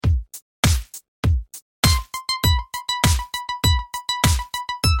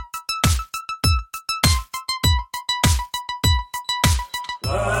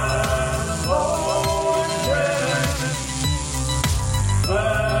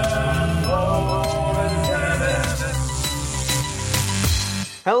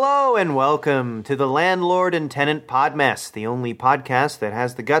Hello and welcome to the Landlord and Tenant Podmess, the only podcast that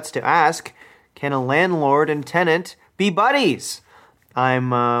has the guts to ask, can a landlord and tenant be buddies?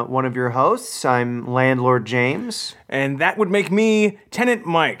 I'm one of your hosts. I'm Landlord James. And that would make me Tenant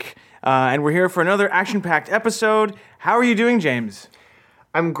Mike. And we're here for another action-packed episode. How are you doing, James?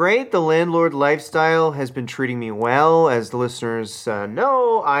 I'm great. The landlord lifestyle has been treating me well. As the listeners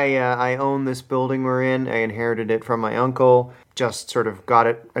know, I own this building we're in. I inherited it from my uncle. Just sort of got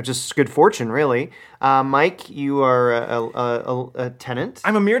it. Just good fortune, really. Mike, you are a tenant.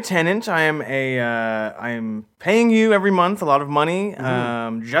 I'm a mere tenant. I'm paying you every month a lot of money,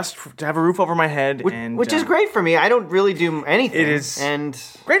 just to have a roof over my head, which is great for me. I don't really do anything. It is and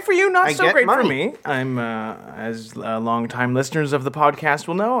great for you, not so great money. For me. I'm as long-time listeners of the podcast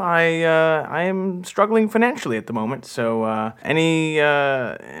will know, I am struggling financially at the moment. So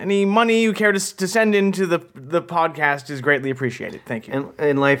any money you care to send into the podcast is greatly appreciated. Thank you.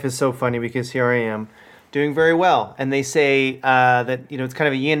 And life is so funny because here I am doing very well. And they say that, it's kind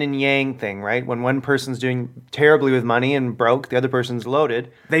of a yin and yang thing, right? When one person's doing terribly with money and broke, the other person's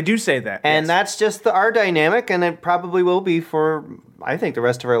loaded. They do say that. And yes. That's just our dynamic, and it probably will be for, I think, the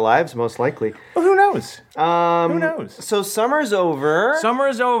rest of our lives, most likely. Well, who knows? Who knows? So summer's over. Summer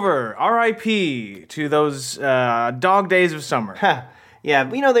is over. R.I.P. to those dog days of summer. Yeah,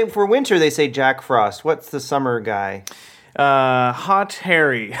 for winter they say Jack Frost. What's the summer guy? Hot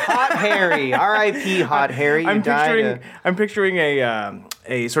Harry. Hot Harry. R.I.P. Hot Harry. I'm picturing a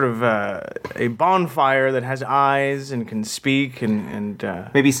sort of a bonfire that has eyes and can speak and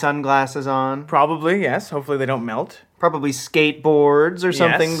maybe sunglasses on. Probably, yes. Hopefully they don't melt. Probably skateboards or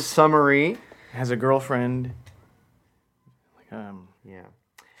something Yes. summery. Has a girlfriend. Yeah.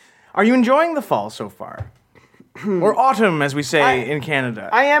 Are you enjoying the fall so far? Or autumn, as we say in Canada.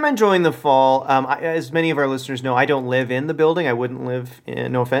 I am enjoying the fall. As many of our listeners know, I don't live in the building. I wouldn't live,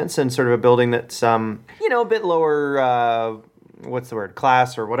 no offense, in sort of a building that's, a bit lower,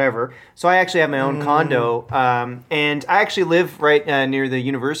 class or whatever. So I actually have my own condo. And I actually live right near the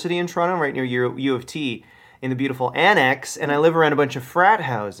university in Toronto, right near U of T, in the beautiful annex. And I live around a bunch of frat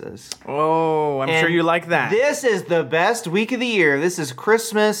houses. Oh, I'm sure you like that. This is the best week of the year. This is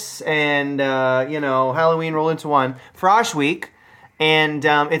Christmas and, Halloween rolled into one. Frosh week. And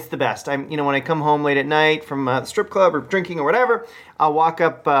it's the best. When I come home late at night from the strip club or drinking or whatever, I'll walk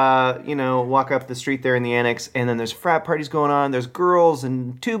up the street there in the annex, and then there's frat parties going on. There's girls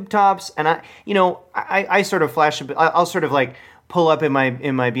and tube tops, and I sort of flash a bit. I'll sort of like pull up in my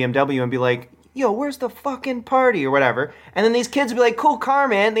BMW and be like, yo, where's the fucking party or whatever? And then these kids will be like, cool car,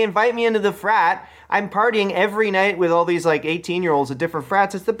 man. They invite me into the frat. I'm partying every night with all these like 18-year-olds at different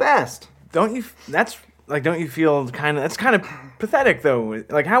frats. It's the best. Don't you feel that's kind of pathetic though?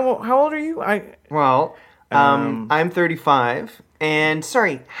 Like how old are you? I'm 35. And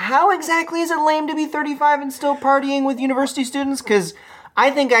sorry, how exactly is it lame to be 35 and still partying with university students? Because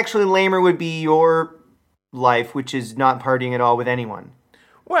I think actually lamer would be your life, which is not partying at all with anyone.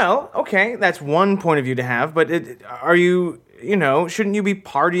 Well, okay, that's one point of view to have, but shouldn't you be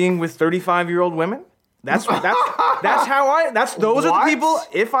partying with 35-year-old women? That's those are the people.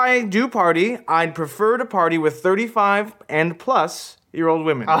 If I do party, I'd prefer to party with 35 and plus year old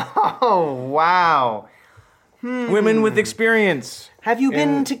women. Oh, wow. Women with experience. Have you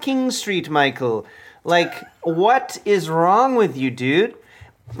been to King Street, Michael? Like, what is wrong with you, dude?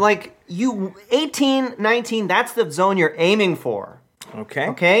 Like, you 18, 19, that's the zone you're aiming for.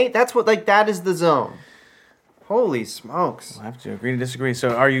 Okay? That's that is the zone. Holy smokes. I'll have to agree to disagree.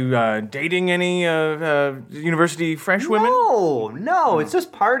 So are you dating any university fresh women? No, it's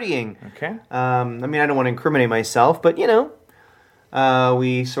just partying. Okay. I don't want to incriminate myself, but,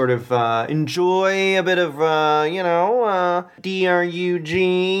 we sort of enjoy a bit of,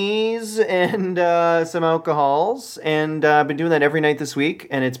 DRUGs and some alcohols, and I've been doing that every night this week,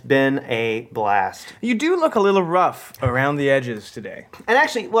 and it's been a blast. You do look a little rough around the edges today. And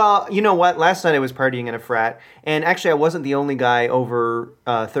actually, well, you know what? Last night I was partying in a frat, and actually I wasn't the only guy over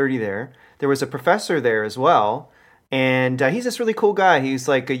 30 there. There was a professor there as well. And he's this really cool guy. He's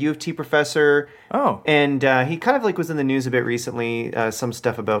like a U of T professor. Oh. And he kind of like was in the news a bit recently. Some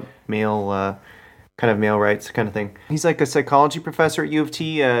stuff about male rights kind of thing. He's like a psychology professor at U of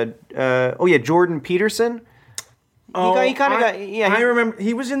T. Jordan Peterson. I remember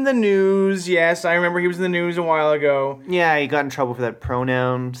he was in the news. Yes, I remember he was in the news a while ago. Yeah, he got in trouble for that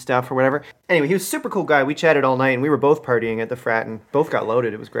pronoun stuff or whatever. Anyway, he was a super cool guy. We chatted all night, and we were both partying at the frat, and both got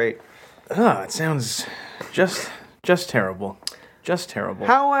loaded. It was great. It sounds just terrible. Just terrible.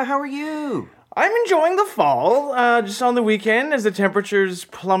 How are you? I'm enjoying the fall. Just on the weekend, as the temperatures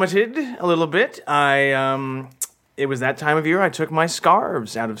plummeted a little bit, I it was that time of year I took my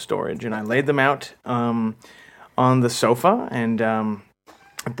scarves out of storage and I laid them out on the sofa and I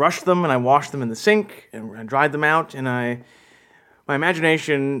brushed them and I washed them in the sink and I dried them out and my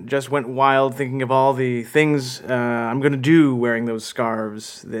imagination just went wild thinking of all the things I'm going to do wearing those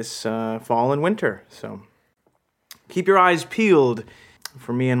scarves this fall and winter. So keep your eyes peeled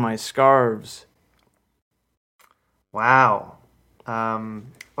for me and my scarves. Wow.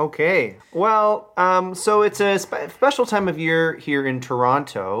 Okay. Well, so it's a special time of year here in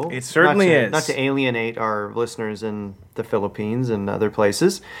Toronto. It certainly is. Not to alienate our listeners in the Philippines and other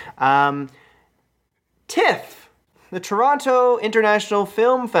places. TIFF, the Toronto International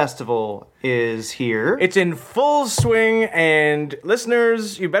Film Festival, is here. It's in full swing, and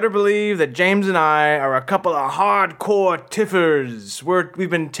listeners, you better believe that James and I are a couple of hardcore tiffers. We've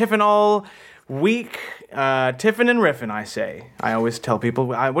been tiffing all week. Tiffin' and riffin', I say. I always tell people,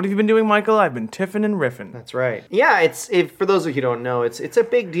 what have you been doing, Michael? I've been tiffin' and riffin'. That's right. Yeah, for those of you who don't know, it's a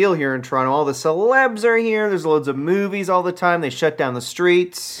big deal here in Toronto. All the celebs are here. There's loads of movies all the time. They shut down the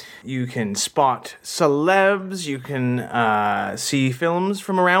streets. You can spot celebs. You can see films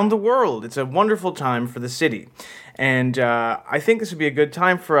from around the world. It's a wonderful time for the city. And I think this would be a good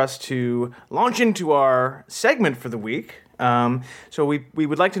time for us to launch into our segment for the week. So we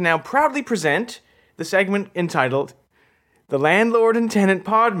would like to now proudly present the segment entitled The Landlord and Tenant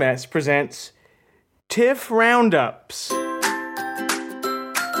Podmess presents TIFF Roundups.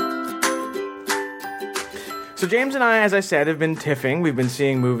 So James and I, as I said, have been tiffing. We've been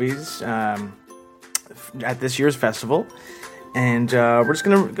seeing movies at this year's festival. And we're just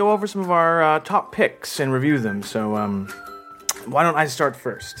going to go over some of our top picks and review them. So why don't I start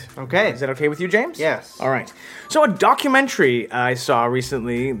first? Okay. Is that okay with you, James? Yes. All right. So a documentary I saw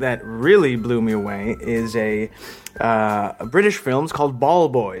recently that really blew me away is a British film. It's called Ball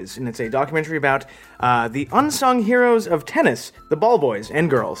Boys, and it's a documentary about the unsung heroes of tennis, the ball boys and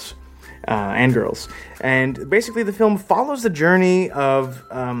girls. And basically the film follows the journey of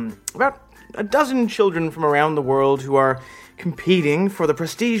about a dozen children from around the world who are competing for the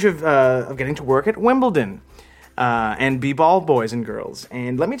prestige of getting to work at Wimbledon. And be ball boys and girls.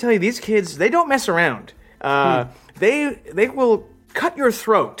 And let me tell you, these kids, they don't mess around. They will cut your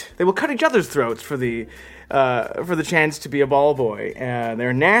throat. They will cut each other's throats for the chance to be a ball boy.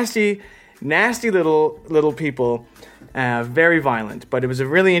 They're nasty little people, very violent. But it was a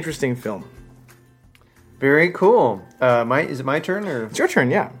really interesting film. Very cool. Is it my turn or? It's your turn,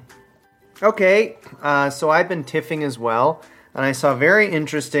 yeah. Okay. So I've been tiffing as well, and I saw a very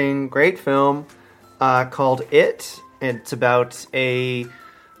interesting, great film. Called It. It's about a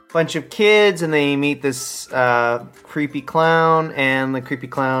bunch of kids, and they meet this creepy clown, and the creepy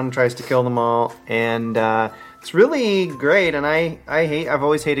clown tries to kill them all. And it's really great. And I've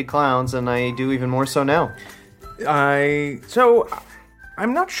always hated clowns, and I do even more so now. So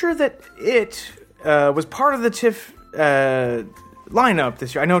I'm not sure that It was part of the TIFF lineup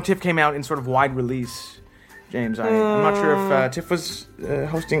this year. I know TIFF came out in sort of wide release. James, I'm not sure if TIFF was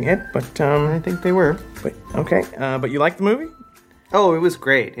hosting It, but I think they were. But okay, but you liked the movie? Oh, it was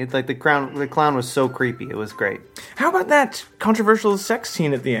great. It's like the clown was so creepy. It was great. How about that controversial sex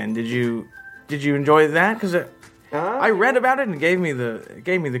scene at the end? Did you enjoy that? Because I read about it and it gave me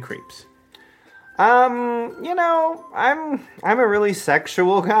the creeps. You know, I'm a really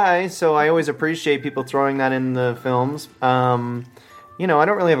sexual guy, so I always appreciate people throwing that in the films. You know, I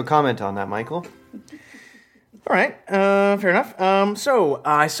don't really have a comment on that, Michael. All right, fair enough. So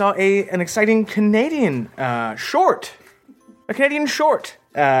I saw an exciting Canadian short. A Canadian short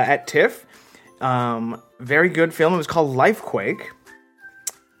at TIFF. Very good film. It was called Lifequake.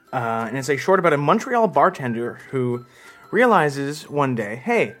 And it's a short about a Montreal bartender who realizes one day,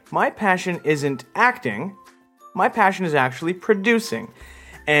 hey, my passion isn't acting. My passion is actually producing.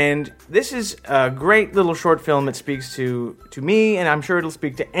 And this is a great little short film that speaks to me, and I'm sure it'll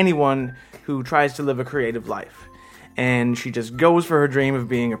speak to anyone who tries to live a creative life. And she just goes for her dream of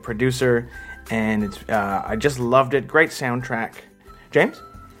being a producer, and I just loved it. Great soundtrack. James?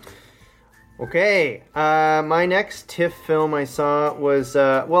 Okay, my next TIFF film I saw was,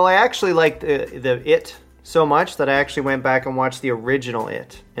 I actually liked the It so much that I actually went back and watched the original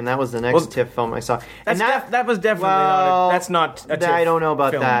It, and that was the next TIFF film I saw. And that was definitely that's not a TIFF I don't know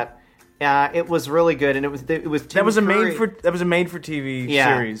about film. that. It was really good, and it was Tim Curry. That was a made for TV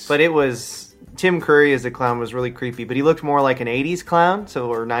series. But it was Tim Curry as a clown was really creepy, but he looked more like an 80s clown,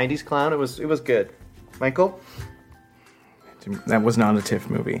 or 90s clown. It was good. Michael? That was not a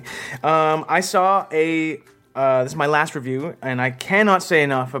TIFF movie. I saw this is my last review, and I cannot say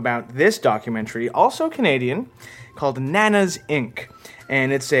enough about this documentary, also Canadian, called Nana's Inc.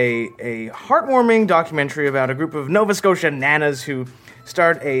 and it's a heartwarming documentary about a group of Nova Scotia nanas who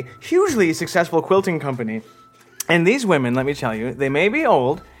start a hugely successful quilting company. And these women, let me tell you, they may be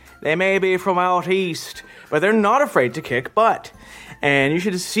old, they may be from out east, but they're not afraid to kick butt. And you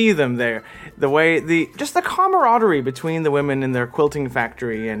should see them there. Just the camaraderie between the women in their quilting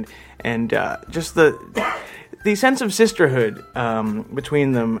factory and just the sense of sisterhood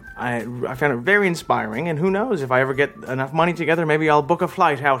between them, I found it very inspiring. And who knows, if I ever get enough money together, maybe I'll book a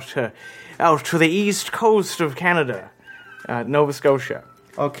flight out to the east coast of Canada, Nova Scotia.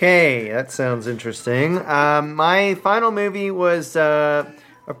 Okay, that sounds interesting. My final movie was a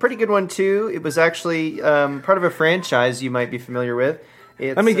pretty good one, too. It was actually part of a franchise you might be familiar with.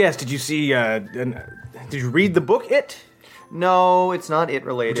 Let me guess, did you read the book, It? No, it's not It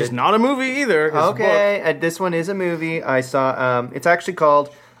related. Which is not a movie either. It's okay, a book. This one is a movie. I saw, it's actually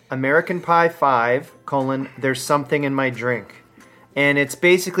called American Pie 5, There's Something in My Drink. And it's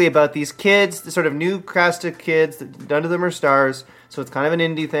basically about these kids, the sort of new cast of kids, none of them are stars, so it's kind of an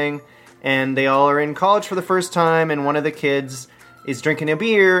indie thing. And they all are in college for the first time, and one of the kids is drinking a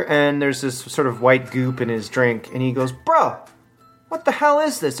beer, and there's this sort of white goop in his drink, and he goes, "Bro, what the hell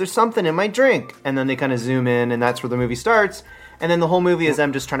is this? There's something in my drink." And then they kind of zoom in, and that's where the movie starts. And then the whole movie is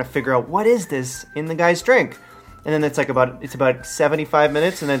them just trying to figure out what is this in the guy's drink. And then it's about 75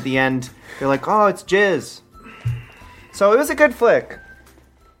 minutes, and at the end, they're like, "Oh, it's jizz." So it was a good flick.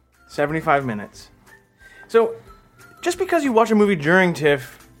 75 minutes. So, just because you watch a movie during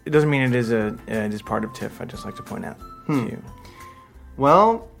TIFF, it doesn't mean it is part of TIFF. I'd just like to point out to you.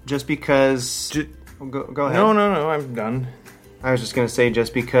 Well, just because... Go ahead. No, I'm done. I was just going to say,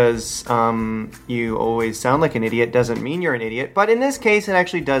 just because you always sound like an idiot doesn't mean you're an idiot. But in this case, it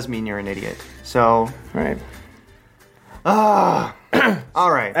actually does mean you're an idiot. So... Right. All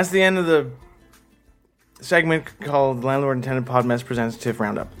right. That's the end of the segment called Landlord and Tenant Podmess Presents TIFF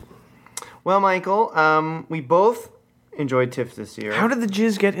Roundup. Well, Michael, we both enjoyed TIFF this year. How did the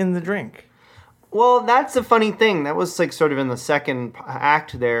jizz get in the drink? Well, that's the funny thing. That was like sort of in the second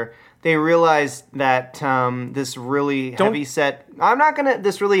act there. They realized that this really heavy-set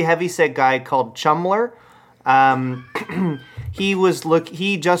guy called Chumler,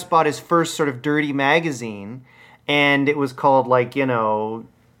 he just bought his first sort of dirty magazine, and it was called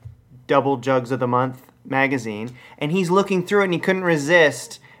Double Jugs of the Month magazine, and he's looking through it and he couldn't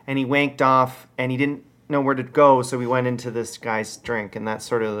resist, and he wanked off, and he didn't know where to go, so we went into this guy's drink, and that's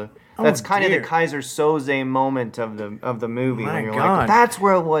sort of the Kaiser Soze moment of the movie. My when you're God. like, that's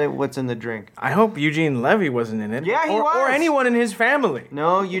what's in the drink. I hope Eugene Levy wasn't in it. Yeah, he was. Or anyone in his family.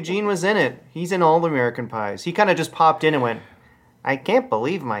 No, Eugene was in it. He's in all the American Pies. He kind of just popped in and went, "I can't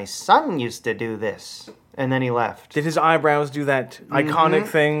believe my son used to do this," and then he left. Did his eyebrows do that iconic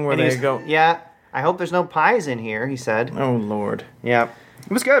thing where they go? Yeah. "I hope there's no pies in here," he said. Oh, Lord. Yeah.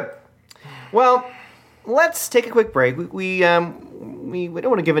 It was good. Well, let's take a quick break. We don't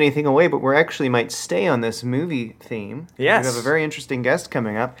want to give anything away, but we actually might stay on this movie theme. Yes. We have a very interesting guest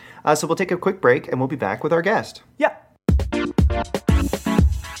coming up. So we'll take a quick break, and we'll be back with our guest. Yeah.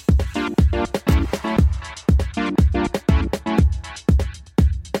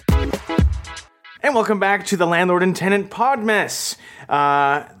 And welcome back to the Landlord and Tenant Podmess.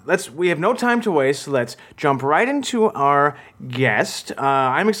 We have no time to waste, so let's jump right into our guest.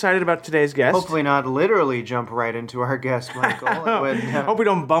 I'm excited about today's guest. Hopefully not literally jump right into our guest, Michael. Hope we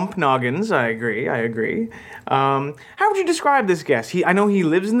don't bump noggins. I agree. How would you describe this guest? I know he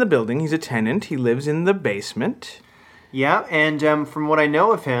lives in the building. He's a tenant. He lives in the basement. Yeah, and from what I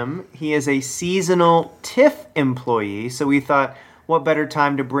know of him, he is a seasonal TIFF employee, so we thought, what better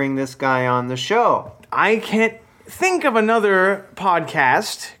time to bring this guy on the show? I can't think of another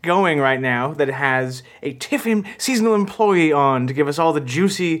podcast going right now that has a TIFF seasonal employee on to give us all the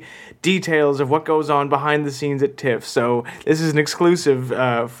juicy details of what goes on behind the scenes at TIFF. So this is an exclusive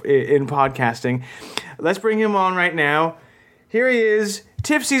in podcasting. Let's bring him on right now. Here he is,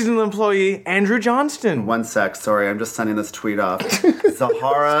 TIFF seasonal employee Andrew Johnston. One sec, sorry, I'm just sending this tweet off.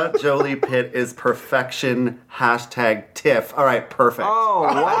 Zahara Jolie Pitt is perfection, #TIFF. All right, perfect. Oh,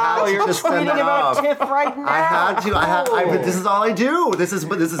 wow, you're just send tweeting that about off. TIFF right now. I had to. This is all I do. This is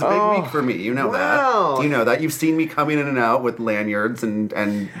big week for me. You know Wow. that. You know that. You've seen me coming in and out with lanyards and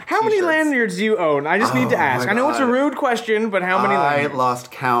How many t-shirts. lanyards do you own? I just need to ask. my I know it's a God. rude question, but how many I lanyards?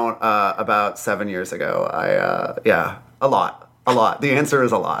 lost count about 7 years ago. A lot. The answer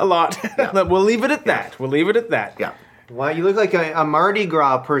is a lot. A lot. Yeah. We'll leave it at that. We'll leave it at that. Yeah. Wow, you look like a Mardi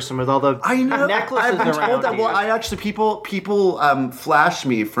Gras person with all the necklaces I've been around told that. you. Well, I actually people flash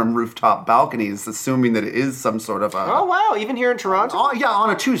me from rooftop balconies, assuming that it is some sort of a. Oh wow! Even here in Toronto. Oh yeah, on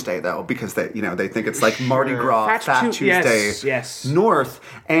a Tuesday though, because they think it's like Mardi Gras, Fat Tuesday, yes. North,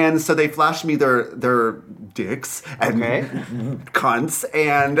 and so they flash me their dicks and cunts,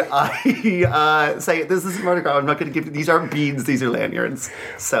 and I say, "This is Mardi Gras. I'm not going to give you. These aren't beads. These are lanyards."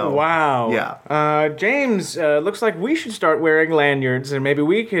 So wow, yeah. James, looks like we should start wearing lanyards, and maybe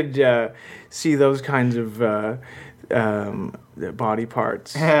we could see those kinds of body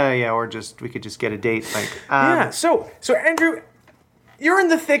parts. Yeah, or we could just get a date. Like, So Andrew, you're in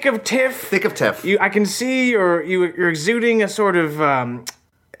the thick of TIFF. Thick of TIFF. I can see you're exuding a sort of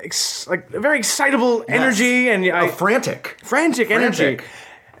like a very excitable energy and frantic energy.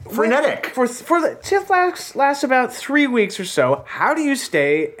 Frenetic. For the TIFF lasts about 3 weeks or so. How do you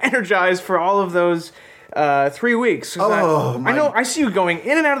stay energized for all of those 3 weeks? I know I see you going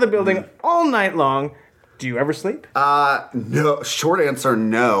in and out of the building all night long. Do you ever sleep? No. Short answer,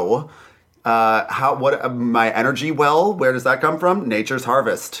 no. My energy well? Where does that come from? Nature's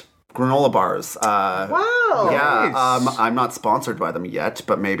Harvest. Granola bars. wow. Yeah. Nice. I'm not sponsored by them yet,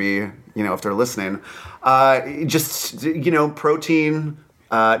 but maybe if they're listening, just protein.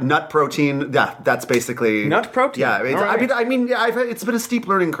 Nut protein. Yeah, that's basically nut protein. Yeah, Right. It's been a steep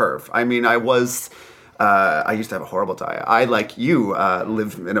learning curve. I mean, I used to have a horrible diet. I, like you,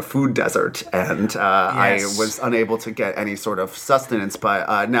 live in a food desert, and I was unable to get any sort of sustenance.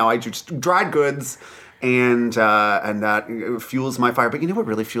 But now I just dried goods, and that fuels my fire. But you know what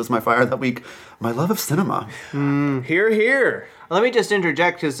really fuels my fire that week? My love of cinema. Hear, hear. Let me just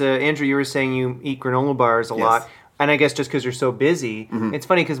interject because Andrew, you were saying you eat granola bars a lot. And I guess just because you're so busy, it's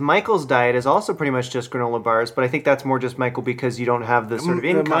funny because Michael's diet is also pretty much just granola bars, but I think that's more just Michael because you don't have the sort of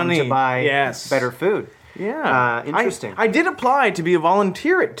income to buy better food. Yeah. Interesting. I did apply to be a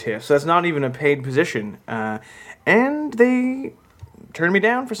volunteer at TIFF, so that's not even a paid position. And they turned me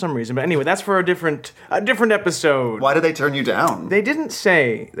down for some reason. But anyway, that's for a different episode. Why did they turn you down? They didn't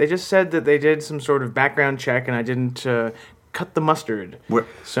say. They just said that they did some sort of background check, and I didn't cut the mustard.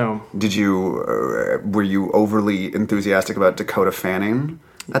 Did you? Were you overly enthusiastic about Dakota Fanning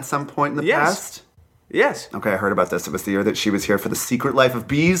at some point in the past? Yes. Okay, I heard about this. It was the year that she was here for the Secret Life of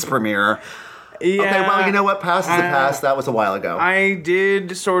Bees premiere. Yeah. Okay, well, you know what? Past is the past. That was a while ago. I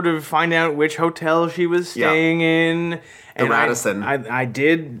did sort of find out which hotel she was staying in. The Radisson. I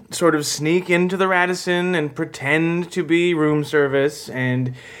did sort of sneak into the Radisson and pretend to be room service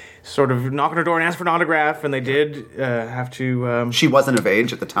and sort of knock on her door and ask for an autograph, and they did have to... She wasn't of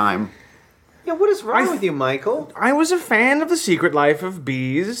age at the time. Yeah, what is wrong with you, Michael? I was a fan of The Secret Life of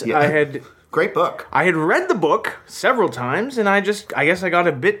Bees. Yeah. Great book. I had read the book several times, and I guess I got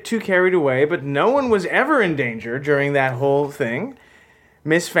a bit too carried away, but no one was ever in danger during that whole thing.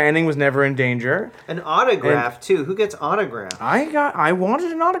 Miss Fanning was never in danger. An autograph, too. Who gets autograph? I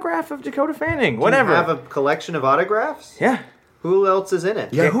wanted an autograph of Dakota Fanning. Whatever. Do you have a collection of autographs? Yeah. Who else is in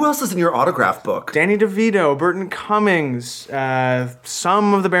it? Yeah, who else is in your autograph book? Danny DeVito, Burton Cummings,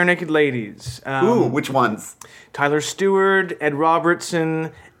 some of the Bare Naked Ladies. Which ones? Tyler Stewart, Ed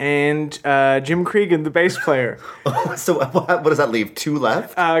Robertson, and Jim Cregan, the bass player. So what does that leave? 2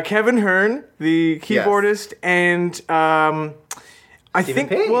 left? Kevin Hearn, the keyboardist, and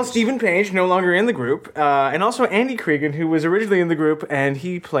Stephen Page, no longer in the group, and also Andy Cregan, who was originally in the group, and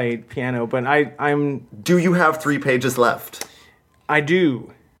he played piano. But I'm. Do you have 3 pages left? I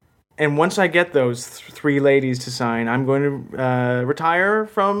do. And once I get those 3 ladies to sign, I'm going to retire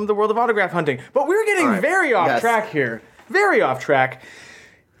from the world of autograph hunting. But we're getting very off track here. Very off track.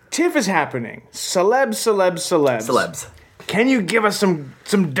 TIFF is happening. Celebs. Can you give us some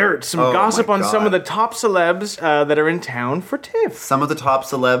dirt, some gossip on some of the top celebs that are in town for TIFF? Some of the top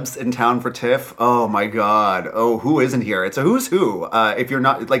celebs in town for TIFF? Oh my God. Oh, who isn't here? It's a who's who. If you're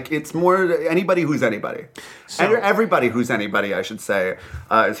not, it's more anybody who's anybody. Everybody who's anybody, I should say,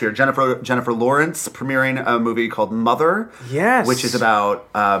 is here. Jennifer Lawrence premiering a movie called Mother. Yes. Which is about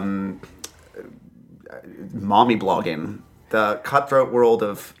mommy blogging. The cutthroat world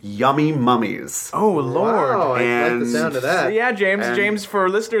of yummy mummies. Oh, Lord. Wow, I like the sound of that. Yeah, James, for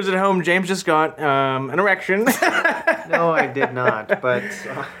listeners at home, James just got an erection. No, I did not, but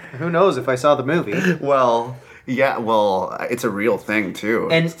who knows if I saw the movie. Well, it's a real thing, too.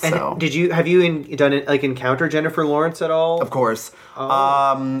 And have you done it, encounter Jennifer Lawrence at all? Of course.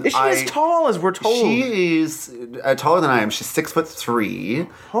 Is she as tall as we're told? She is taller than I am. She's 6'3".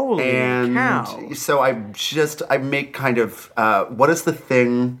 Holy cow! So I make kind of what is the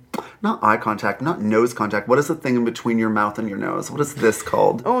thing not eye contact, not nose contact. What is the thing in between your mouth and your nose? What is this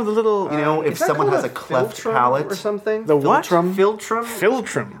called? Oh, the little... You know, if someone has a cleft palate. or something. The what? Philtrum.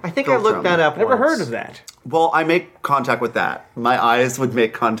 Philtrum. I think I looked that up. Never once. heard of that. Well, I make contact with that. My eyes would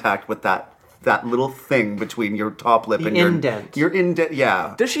make contact with that little thing between your top lip and indent. Your indent,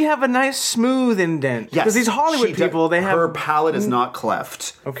 yeah. Does she have a nice smooth indent? Yes. Because these Hollywood She people, they have... Her palate is not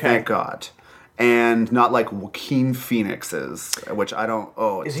cleft. Okay. Thank God. And not like Joaquin Phoenix's, which I don't...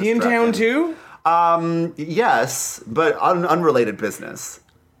 Oh, it's Is he in town distracting. too? Yes, but unrelated business.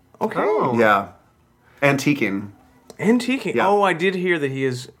 Okay. Oh. Yeah. Antiquing. Antiquing. Yeah. Oh, I did hear that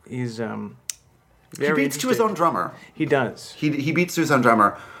he's He very beats to his interesting. own drummer. He does. He beats to his own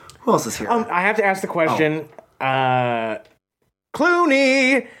drummer. Who else is here? I have to ask the question.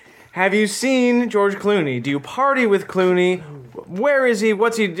 Clooney, have you seen George Clooney? Do you party with Clooney? Where is he?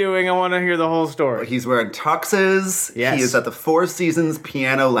 What's he doing? I want to hear the whole story. He's wearing tuxes. Yes. He is at the Four Seasons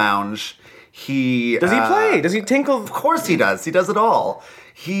Piano Lounge. He Does he play? Does he tinkle? Of course he does. He does it all.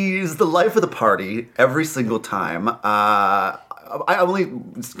 He's the life of the party every single time. I only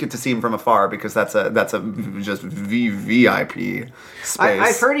get to see him from afar because that's a just VIP space.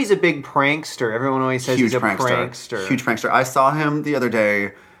 I've heard he's a big prankster. Everyone always says Huge he's a prankster. Huge prankster. I saw him the other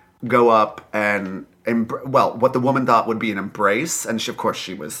day go up and what the woman thought would be an embrace, and of course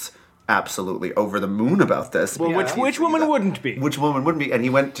she was absolutely over the moon about this. Well, which woman wouldn't be? Which woman wouldn't be? And he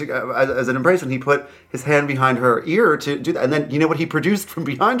went to as an embrace, and he put his hand behind her ear to do that. And then you know what he produced from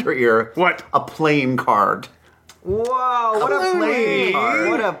behind her ear? What? A playing card. Whoa! What a prank!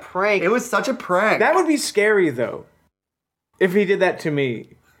 What a prank! It was such a prank. That would be scary, though, if he did that to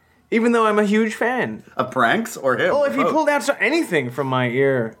me. Even though I'm a huge fan. Of pranks or him? Well, if he Both. pulled out anything from my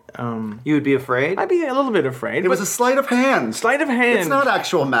ear, You would be afraid? I'd be a little bit afraid. It was a sleight of hand. sleight of hand. It's not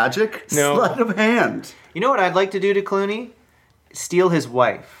actual magic. No. Sleight of hand. You know what I'd like to do to Clooney? Steal his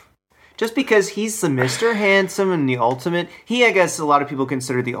wife. Just because he's the Mr. Handsome and the ultimate. He, I guess, a lot of people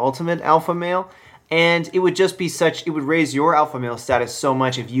consider the ultimate alpha male. And it would just be it would raise your alpha male status so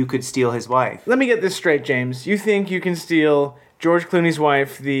much if you could steal his wife. Let me get this straight, James. You think you can steal George Clooney's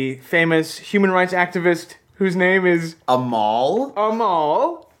wife, the famous human rights activist whose name is Amal?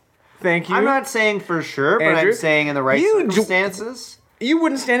 Amal? Thank you. I'm not saying for sure, but Andrew, I'm saying in the right you circumstances. You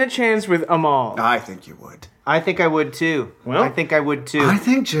wouldn't stand a chance with Amal. I think you would. I think I would too. Well, I think I would too. I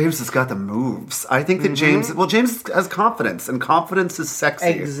think James has got the moves. I think that James has confidence, and confidence is sexy.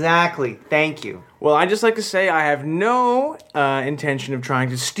 Exactly. Thank you. Well, I'd just like to say I have no intention of trying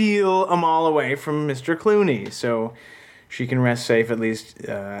to steal Amal away from Mr. Clooney, so she can rest safe at least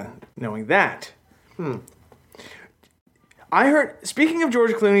knowing that. I heard, speaking of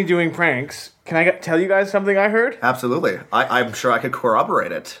George Clooney doing pranks, can I tell you guys something I heard? Absolutely. I'm sure I could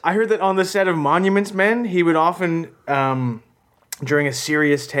corroborate it. I heard that on the set of Monuments Men, he would often, during a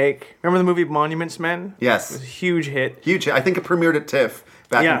serious take, remember the movie Monuments Men? Yes. It was a huge hit. Huge. I think it premiered at TIFF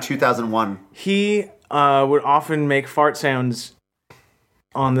back in 2001. He would often make fart sounds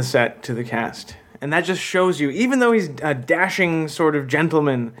on the set to the cast. And that just shows you, even though he's a dashing sort of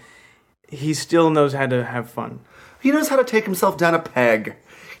gentleman, he still knows how to have fun. He knows how to take himself down a peg.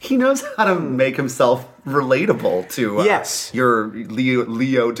 He knows how to make himself relatable to Yes. your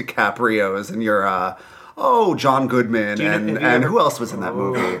Leo DiCaprio's and your John Goodman and who else was in that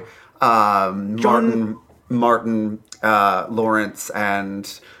movie? Martin Lawrence and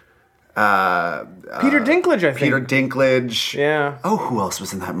Peter Dinklage, I think. Peter Dinklage. Yeah. Oh, who else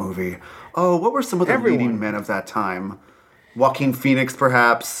was in that movie? Oh, what were some of the Everyone. leading men of that time? Joaquin Phoenix,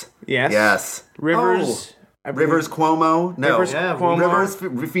 perhaps. Yes. Yes. Rivers. Rivers Cuomo? No. Rivers Cuomo.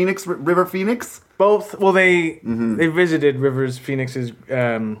 Rivers Phoenix? River Phoenix? Both. Well, they visited Rivers Phoenix's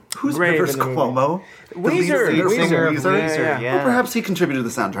Who's grave Rivers in the movie. Cuomo? The Weezer. lead singer of Weezer. Weezer? Yeah. Well, perhaps he contributed to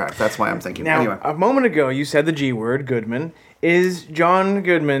the soundtrack. That's why I'm thinking. Now, Anyway. a moment ago, you said the G word, Goodman. Is John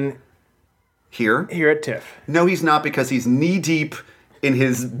Goodman Here? here at TIFF? No, he's not, because he's knee-deep in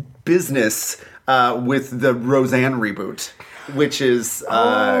his business with the Roseanne reboot, which is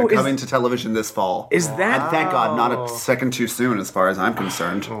coming to television this fall. Is that... And thank God, not a second too soon as far as I'm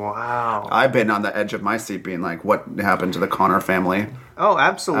concerned. Wow. I've been on the edge of my seat being like, what happened to the Connor family? Oh,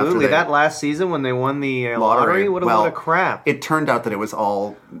 absolutely. After they- That last season when they won the lottery, what a load of crap. It turned out that it was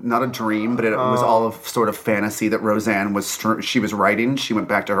all not a dream, but it was all of sort of fantasy that Roseanne she was writing. She went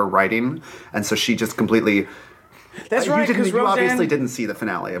back to her writing, and so she just completely... That's right, because You Roseanne... obviously didn't see the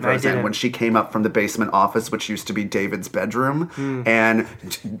finale of I Roseanne didn't. when she came up from the basement office, which used to be David's bedroom, Hmm. and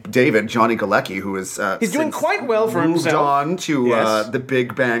David, Johnny Galecki, who is He's doing since quite well for moved himself. on to Yes. the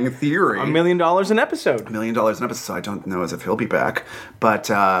Big Bang Theory. $1 million an episode. $1 million an episode, so I don't know as if he'll be back. But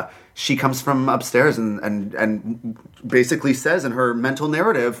she comes from upstairs and basically says in her mental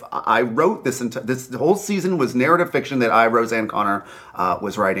narrative, I wrote this whole season was narrative fiction that Roseanne Connor,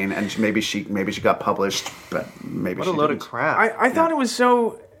 was writing, and maybe she got published, but maybe What she a load didn't. of crap. I thought it was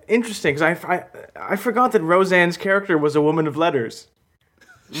so interesting because I forgot that Roseanne's character was a woman of letters.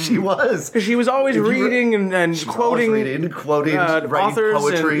 She was. Because she was always reading and She was quoting, always quoting, writing authors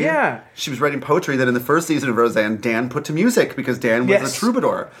poetry. And, She was writing poetry that in the first season of Roseanne, Dan put to music because Dan was a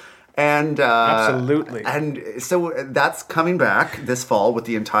troubadour. And Absolutely. And so that's coming back this fall with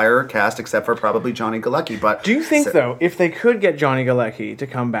the entire cast except for probably Johnny Galecki. But do you think, though, if they could get Johnny Galecki to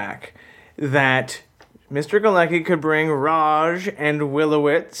come back, that Mr. Galecki could bring Raj and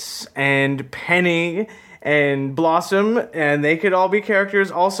Willowitz and Penny and Blossom, and they could all be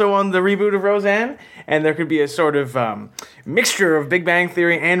characters also on the reboot of Roseanne, and there could be a sort of mixture of Big Bang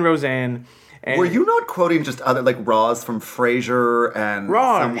Theory and Roseanne. And were you not quoting just other, like Roz from Frasier and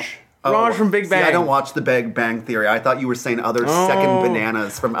Raj from Big Bang? See, I don't watch the Big Bang Theory. I thought you were saying other second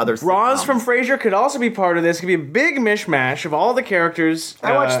bananas from other Roz sitcoms. from Frasier could also be part of this. It could be a big mishmash of all the characters.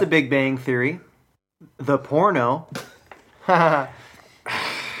 I watched The Big Bang Theory. The porno.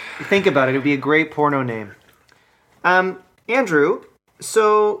 Think about it. It would be a great porno name. Andrew,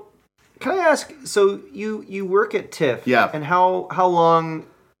 so can I ask? So you work at TIFF? Yeah. And how long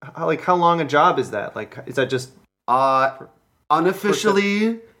a job is that? Like, is that just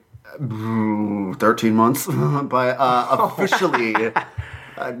unofficially 13 months, but officially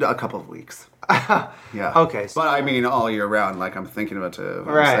a couple of weeks. Yeah. Okay. So but I mean, all year round. Like I'm thinking about it.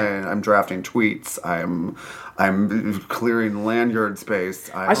 Right. I'm drafting tweets. I'm clearing lanyard space.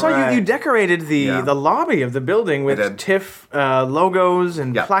 I saw you decorated the lobby of the building with TIFF logos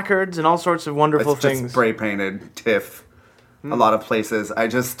and placards and all sorts of wonderful it's things. Just spray painted TIFF. A lot of places.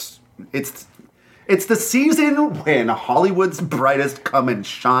 It's the season when Hollywood's brightest come and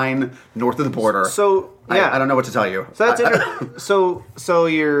shine north of the border. So yeah, I don't know what to tell you. So that's interesting. So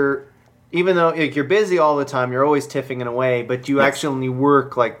you're, even though you're busy all the time, you're always tiffing in a way, but you actually only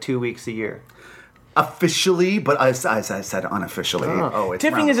work like 2 weeks a year. Officially, but as I said, unofficially. It's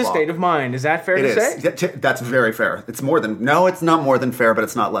Tiffing is a state of mind. Is that fair to say? That's very fair. It's more than it's not more than fair, but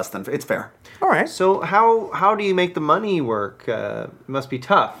it's not less than. It's fair. All right. So how do you make the money work? It must be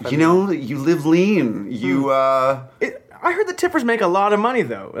tough. You live lean. I heard the tippers make a lot of money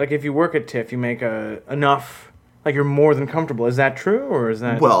though. Like if you work at TIFF, you make enough. Like you're more than comfortable. Is that true, or is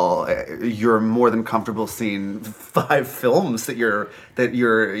that? Well, you're more than comfortable seeing 5 films that you are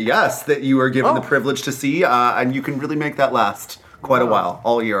given the privilege to see, and you can really make that last quite a while,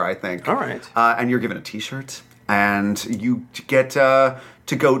 all year, I think. All right. And you're given a T-shirt, and you get to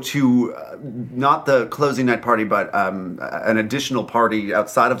go to not the closing night party, but an additional party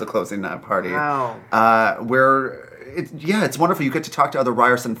outside of the closing night party. Wow. Where it's wonderful. You get to talk to other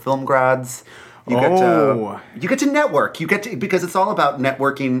Ryerson film grads. You get to network. Because it's all about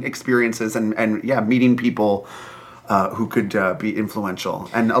networking experiences and meeting people who could be influential,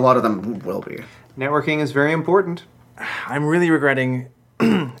 and a lot of them will be. Networking is very important. I'm really regretting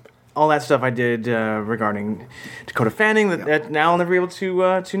all that stuff I did regarding Dakota Fanning. That now I'll never be able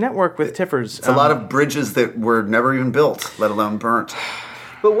to network with TIFFers. It's a lot of bridges that were never even built, let alone burnt.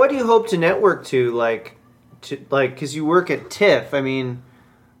 But what do you hope to network to? Because you work at TIFF. I mean.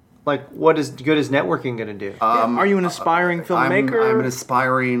 Like, what is good is networking going to do? Are you an aspiring filmmaker? I'm an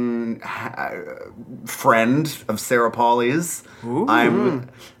aspiring friend of Sarah Pauli's. Ooh. I'm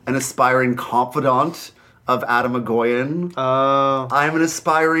an aspiring confidant of Adam Agoyan. I'm an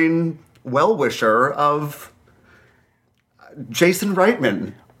aspiring well-wisher of Jason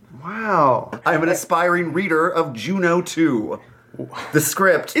Reitman. Wow. I'm an aspiring reader of Juno 2. The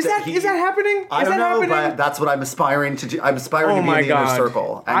script. Is that happening? I don't know, but that's what I'm aspiring to do. I'm aspiring to be in the inner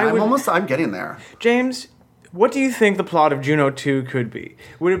circle. And I'm getting there. James, what do you think the plot of Juno 2 could be?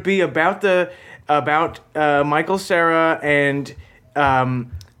 Would it be about Michael Cera and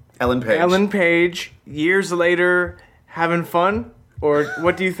Ellen Page years later having fun? Or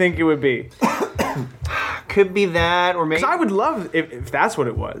what do you think it would be? Could be that, or maybe. 'Cause I would love if that's what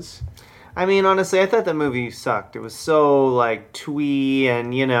it was. I mean, honestly, I thought that movie sucked. It was so, like, twee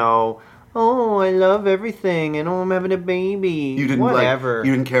and, oh, I love everything, and I'm having a baby. You didn't Whatever.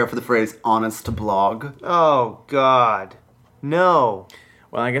 You didn't care for the phrase "honest to blog." Oh God, no.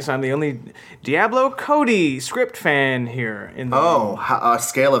 Well, I guess I'm the only Diablo Cody script fan here in the a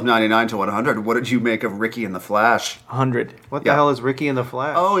scale of 99 to 100. What did you make of Ricky and the Flash? 100. What the hell is Ricky and the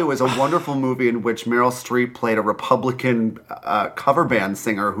Flash? Oh, it was a wonderful movie in which Meryl Streep played a Republican cover band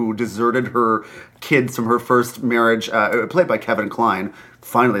singer who deserted her kids from her first marriage, played by Kevin Kline.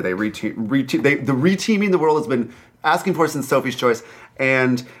 Finally, the reteaming the world has been asking for since Sophie's Choice,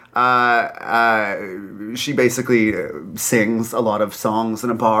 and She basically sings a lot of songs in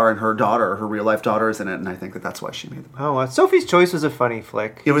a bar, and her real life daughter, is in it, and I think that's why she made them. Oh, Sophie's Choice was a funny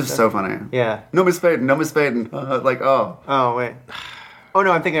flick. It was so funny. Yeah. No Miss Baden, no Miss Baden. Oh wait. Oh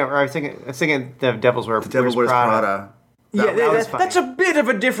no, I was thinking The Devil's Wears Prada. Yeah, that's a bit of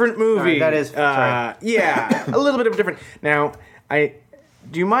a different movie. That is. Sorry. Yeah, a little bit of different. Now,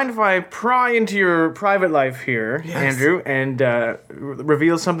 do you mind if I pry into your private life here, Andrew, and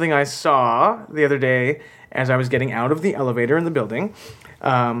reveal something I saw the other day as I was getting out of the elevator in the building?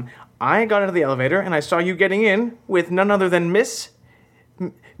 I got out of the elevator and I saw you getting in with none other than Miss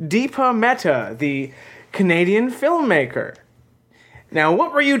Deepa Mehta, the Canadian filmmaker. Now,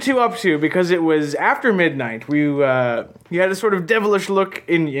 what were you two up to? Because it was after midnight. You had a sort of devilish look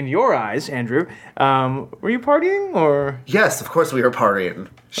in your eyes, Andrew. Were you partying, or? Yes, of course we were partying.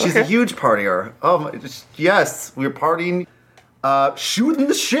 She's a huge partier. Yes, we were partying, shooting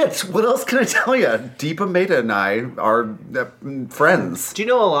the shit. What else can I tell you? Deepa Mehta and I are friends. Do you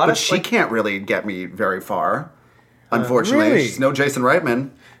know a lot but she can't really get me very far. Unfortunately, really? She's no Jason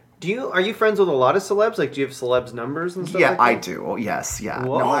Reitman. Are you friends with a lot of celebs? Like, do you have celebs' numbers and stuff? Yeah, like that? I do. Yes, yeah.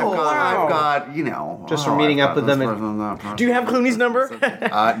 Whoa. No, I've Wow. got, you know. Just from meeting up with them Do you have Clooney's number?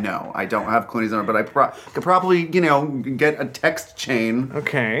 No, I don't have Clooney's number, but I could probably, get a text chain.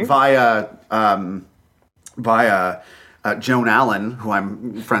 Okay. Via Joan Allen, who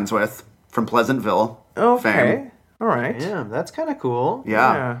I'm friends with from Pleasantville. Okay. Fame. All right. Yeah, that's kind of cool.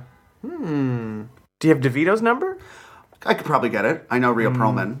 Yeah. Do you have DeVito's number? I could probably get it. I know Rhea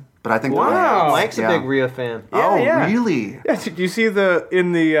Perlman, but I think Wow. Mike's a Yeah. big Rhea fan. Yeah. Really? Yeah. Do you see in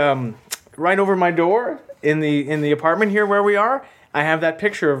the right over my door in the apartment here where we are? I have that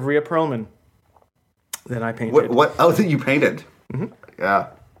picture of Rhea Perlman that I painted. What? Oh, that you painted? Mm-hmm. Yeah.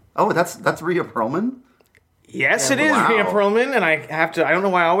 Oh, that's Rhea Perlman? Yes, it is Rhea Perlman, and I don't know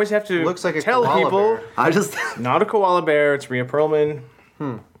why I always have to Looks like a tell koala people. bear. I just... Not a koala bear, it's Rhea Perlman.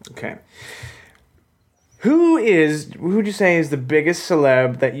 Okay. Who would you say is the biggest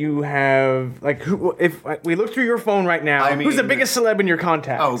celeb that you have, like, if we look through your phone right now, who's the biggest celeb in your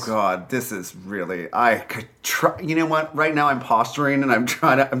contacts? Oh God, this is really, I could try, you know what, right now I'm posturing and I'm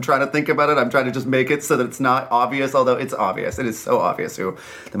trying to think about it. I'm trying to just make it so that it's not obvious, although it's obvious. It is so obvious who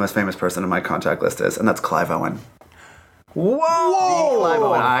the most famous person in my contact list is, and that's Clive Owen. Whoa! Clive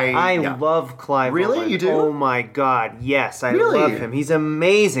Owen. I love Clive Really? Owen. You do? Oh my God, yes, I Really? love him. He's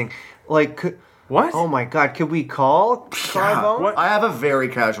amazing. Like, What? Oh my God, could we call Clive Owen? What? I have a very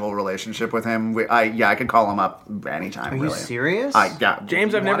casual relationship with him. I could call him up anytime. Are you really. serious?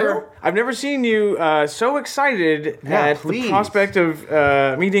 James, You I've want never seen you so excited at please. the prospect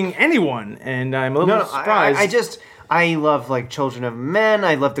of meeting anyone, and I'm a little surprised. I love like Children of Men.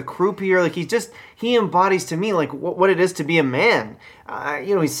 I love the croupier. Like he embodies to me like what it is to be a man.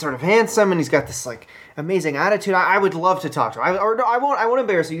 He's sort of handsome and he's got this like amazing attitude. I would love to talk to him. I won't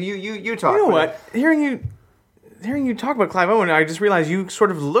embarrass you. You talk. You know what? Hearing you talk about Clive Owen, I just realized you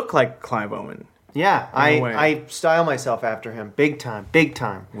sort of look like Clive Owen. Yeah, In a way. I style myself after him. Big time.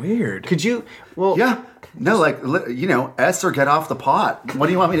 Weird. Could you? Well, Yeah. No, S or get off the pot. What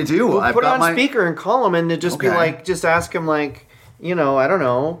do you want me to do? We'll put it on speaker and call him and to just be Okay. like, just ask him like, I don't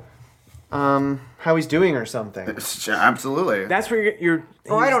know, how he's doing or something. Absolutely. That's where you're.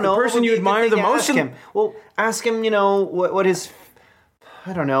 Or I don't know. The person you admire the most. Ask him. Well, ask him. What his,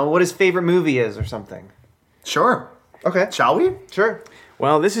 I don't know, what his favorite movie is or something. Sure. Okay. Shall we? Sure.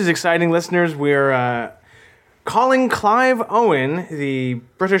 Well, this is exciting, listeners. We're calling Clive Owen, the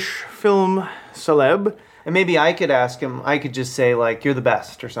British film celeb. And maybe I could ask him. I could just say like, "You're the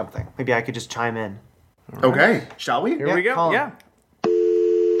best" or something. Maybe I could just chime in. Okay. Shall we? Here we go. call him.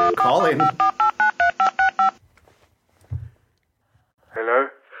 Yeah. Call in. Hello?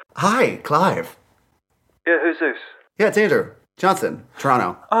 Hi, Clive. Yeah, who's this? Yeah, it's Andrew. Johnston,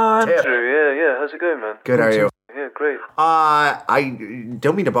 Toronto. Andrew, yeah. How's it going, man? Good, how are you? Yeah, great. I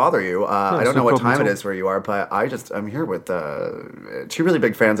don't mean to bother you. I don't know what time it problem. is where you are, but I'm here with two really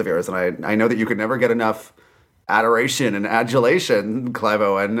big fans of yours, and I know that you could never get enough adoration and adulation, Clive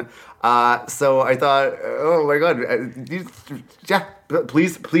Owen. So I thought, oh my God,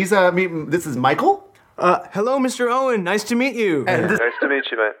 please meet. This is Michael. Hello, Mr. Owen. Nice to meet you. Nice to meet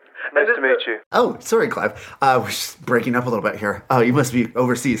you, mate. Nice to meet you. Oh, sorry, Clive. We're just breaking up a little bit here. Oh, you must be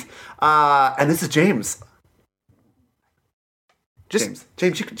overseas. And this is James. James,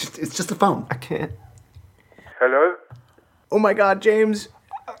 you could it's just a phone. I can't. Hello? Oh my God, James,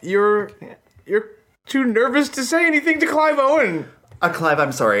 you're too nervous to say anything to Clive Owen. Clive,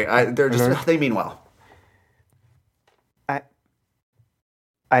 I'm sorry. They mean well.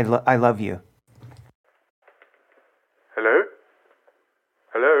 I love you. Hello?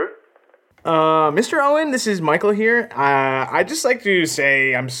 Hello? Mr. Owen, this is Michael here. I'd just like to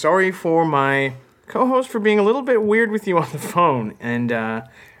say I'm sorry for my co-host for being a little bit weird with you on the phone. And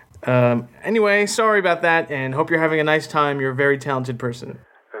anyway, sorry about that, and hope you're having a nice time. You're a very talented person.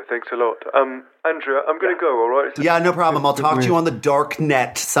 Thanks a lot. Andrew, I'm going to go, all right? Yeah, no problem. I'll talk to you on the dark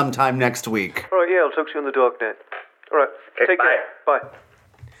net sometime next week. All right, yeah, I'll talk to you on the dark net. All right, take care. Bye.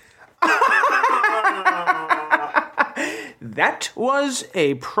 That was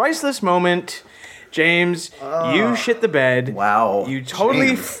a priceless moment. James, you shit the bed. Wow. You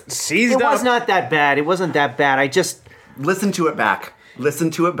totally seized It up. was not that bad. It wasn't that bad. I just... Listen to it back.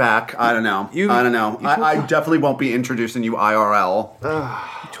 I don't know. I definitely won't be introducing you IRL.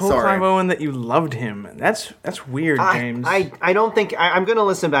 You told Clive Owen that you loved him. That's weird, James. I don't think... I'm going to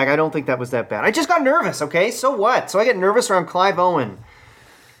listen back. I don't think that was that bad. I just got nervous, okay? So what? So I get nervous around Clive Owen.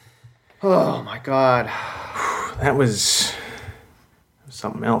 Oh, my God. That was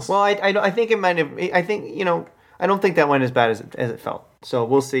something else. Well, I think it might have... I think, I don't think that went as bad as it felt. So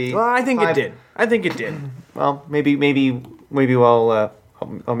we'll see. Well, I think it did. Well, maybe I'll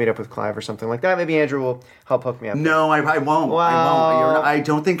meet up with Clive or something like that. Maybe Andrew will help hook me up. No, I won't. Wow. I won't. I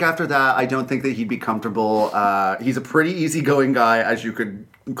don't think after that, I don't think that he'd be comfortable. He's a pretty easygoing guy, as you could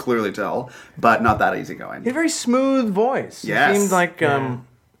clearly tell, but not that easygoing. He had a very smooth voice. Yes. It seemed like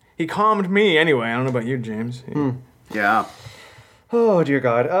he calmed me anyway. I don't know about you, James. Yeah. Oh, dear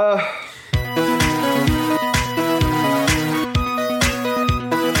God.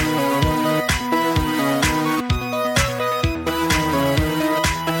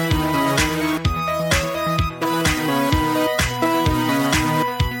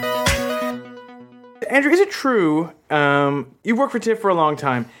 Andrew, is it true, you worked for TIFF for a long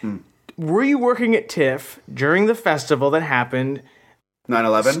time. Were you working at TIFF during the festival that happened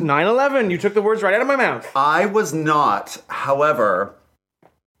 9/11? 9/11. You took the words right out of my mouth. I was not. However,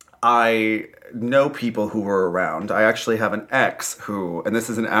 I know people who were around. I actually have an ex who, and this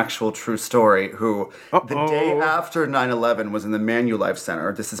is an actual true story, who the day after 9/11 was in the Manulife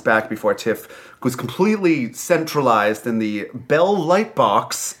Center. This is back before TIFF was completely centralized in the Bell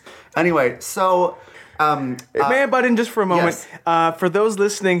Lightbox. Anyway, so... May I butt in just for a moment? Yes. For those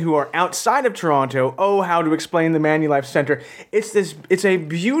listening who are outside of Toronto, how to explain the Manulife Center. It's a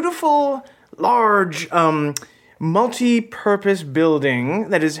beautiful, large, multi-purpose building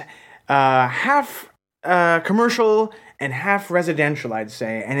that is half commercial and half residential, I'd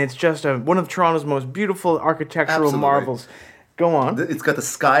say. And it's just one of Toronto's most beautiful architectural marvels. Go on. It's got the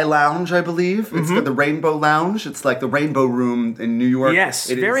Sky Lounge, I believe. It's got the Rainbow Lounge. It's like the Rainbow Room in New York.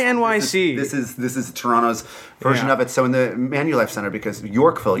 Yes, very NYC. This is Toronto's version of it. So in the Manulife Center, because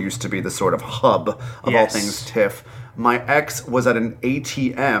Yorkville used to be the sort of hub of all things TIFF, my ex was at an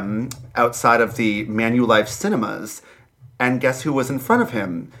ATM outside of the Manulife cinemas, and guess who was in front of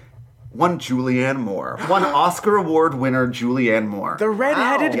him? One Julianne Moore. One Oscar Award winner, Julianne Moore. The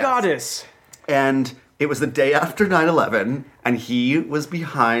red-headed Yes. goddess. And it was the day after 9/11, and he was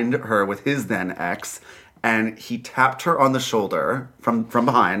behind her with his then ex, and he tapped her on the shoulder from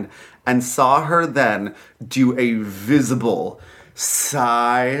behind and saw her then do a visible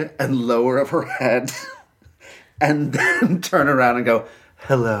sigh and lower of her head and then turn around and go,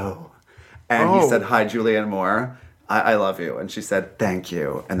 hello. And he said, hi, Julianne Moore. I love you. And she said, thank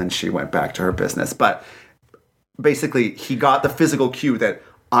you. And then she went back to her business. But basically, he got the physical cue that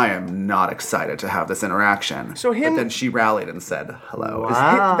I am not excited to have this interaction. But then she rallied and said, hello.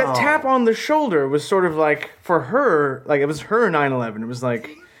 Wow. That tap on the shoulder was sort of like, for her, like it was her 9/11. It was like,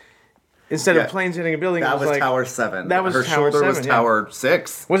 instead of planes hitting a building, That it was was like... Tower 7. That was her Tower shoulder 7, was Tower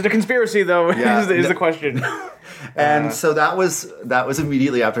 6. Was it a conspiracy, though, is the question. And so that was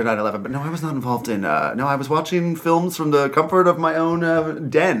immediately after 9/11. But no, I was not involved in... I was watching films from the comfort of my own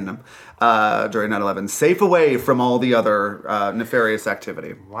den during 9/11. Safe away from all the other nefarious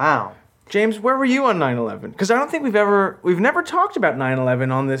activity. Wow. James, where were you on 9/11? Because I don't think we've never talked about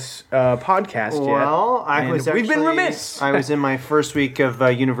 9/11 on this podcast yet. Well, we've been remiss. I was in my first week of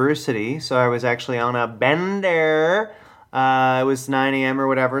university, so I was actually on a bender. It was 9 a.m. or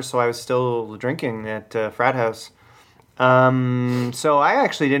whatever, so I was still drinking at frat house. So I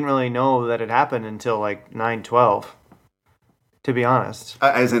actually didn't really know that it happened until like 9:12. To be honest.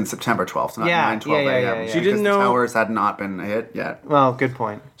 As in September 12th, not 9/12 a.m. So you didn't know... the towers had not been hit yet. Well, good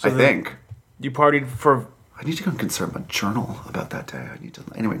point. So I think. You partied for... I need to go and consult my journal about that day.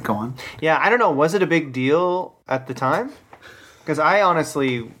 Anyway, go on. Yeah, I don't know. Was it a big deal at the time? Because I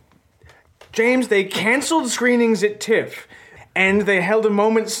honestly... James, they canceled screenings at TIFF, and they held a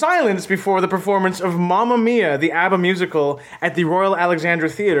moment's silence before the performance of Mamma Mia, the ABBA musical, at the Royal Alexandra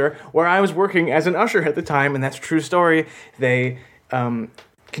Theatre, where I was working as an usher at the time, and that's a true story. They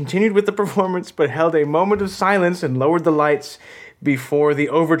continued with the performance, but held a moment of silence and lowered the lights before the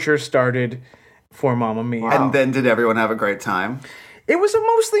overture started for Mamma Mia. Wow. And then did everyone have a great time? It was a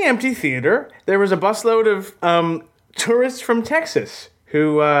mostly empty theater. There was a busload of tourists from Texas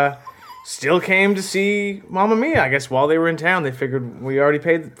who still came to see Mamma Mia. I guess while they were in town, they figured we already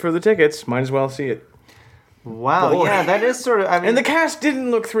paid for the tickets. Might as well see it. Wow, Boy. yeah, that is sort of... I mean, And the cast didn't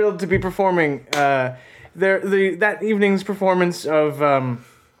look thrilled to be performing. That evening's performance of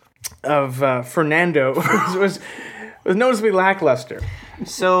Fernando was noticeably lackluster.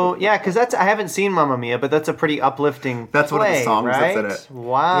 so, yeah, because I haven't seen Mamma Mia, but that's a pretty uplifting That's play, one of the songs right? that's in it.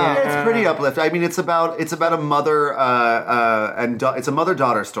 Wow. Yeah. It's pretty uplifting. I mean, it's about a mother it's a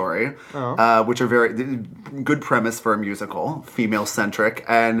mother-daughter story, which are very good premise for a musical, female-centric.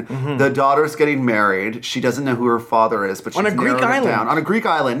 And the daughter's getting married. She doesn't know who her father is, but she's On a Greek narrowed it island. down. On a Greek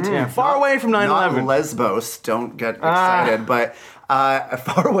island, Far away from 9/11. Not Lesbos. Don't get excited, but.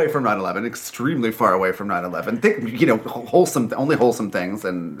 Far away from 9/11, extremely far away from 9/11. Only wholesome things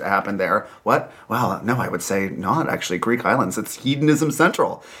and happened there. What? Well, no, I would say not actually. Greek islands, it's hedonism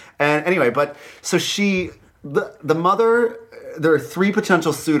central. And anyway, but so the mother, there are 3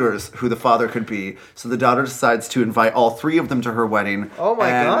 potential suitors who the father could be. So the daughter decides to invite all 3 of them to her wedding. Oh my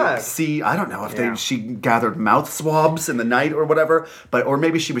God. See, I don't know if she gathered mouth swabs in the night or whatever, or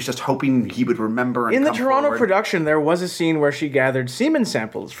maybe she was just hoping he would remember. And In the come Toronto forward. production, there was a scene where she gathered semen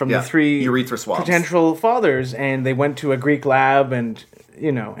samples from the 3 urethra swabs. potential fathers, and they went to a Greek lab, and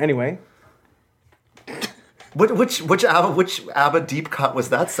anyway. Which ABBA deep cut was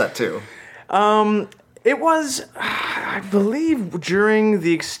that set to? It was, I believe, during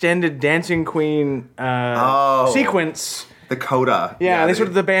the extended Dancing Queen sequence. The coda. Yeah,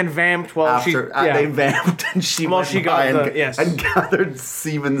 the band vamped while they vamped and she While went she got by the- yes. and gathered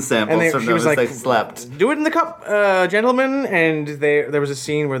semen samples And from she them was as like, they slept. "Do it in the cup, gentlemen." And there was a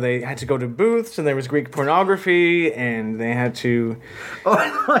scene where they had to go to booths, and there was Greek pornography, and they had to. Oh,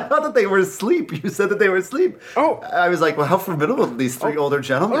 I thought that they were asleep. You said that they were asleep. Oh. I was like, well, how formidable these 3 older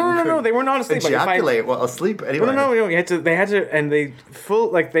gentlemen. No, could they were not asleep. Like, if I- Ejaculate while asleep. Anyway. No. They had to, and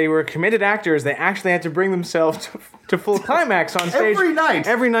they were committed actors. They actually had to bring themselves to full climax on stage Every night.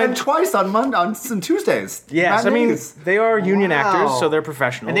 And twice on some Tuesdays. Yes, I mean Matinees. they are union Wow. actors, so they're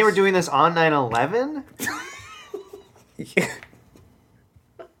professionals. And they were doing this on 9/11?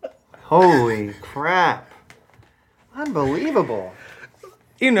 Holy crap. Unbelievable.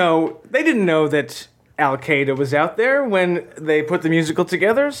 They didn't know that Al Qaeda was out there when they put the musical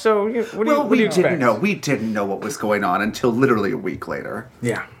together. So what do you expect? We didn't know what was going on until literally a week later.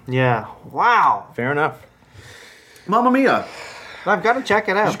 Yeah, Yeah. Wow. fair enough. Mamma Mia. I've got to check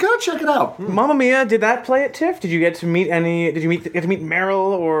it You out. gotta check it out. Mamma Mia, did that play at TIFF? Did you get to meet any? Did you get to meet Meryl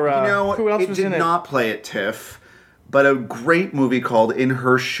or who else was in it? It did not play at TIFF, but a great movie called In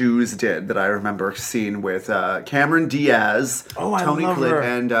Her Shoes did that I remember seeing with Cameron Diaz, Oh, I Tony love Collette,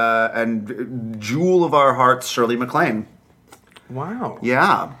 her. and jewel of our hearts, Shirley MacLaine. Wow.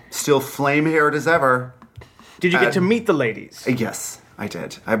 Yeah, still flame-haired as ever. Did you get to meet the ladies? Yes, I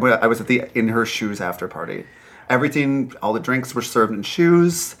did. I was at the In Her Shoes after party. Everything, all the drinks were served in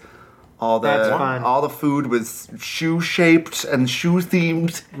shoes. That's fun. All the food was shoe-shaped and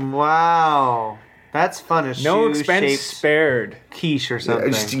shoe-themed. Wow. That's fun. A No expense shoe-shaped spared. quiche or something.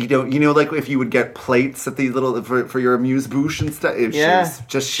 Just, like if you would get plates at these little for your amuse-bouche and stuff. Yeah. Shoes,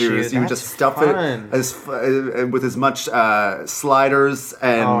 just Shoes, shoes. You would that's just stuff fun. it with as much sliders I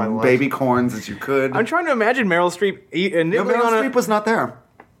and love baby corns as you could. I'm trying to imagine Meryl Streep No, nibbling Meryl on Streep was not there.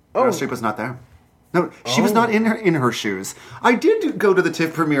 Meryl Streep was not there. No, she was not in her shoes. I did go to the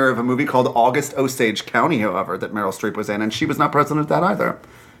TIFF premiere of a movie called August Osage County, however, that Meryl Streep was in, and she was not present at that either.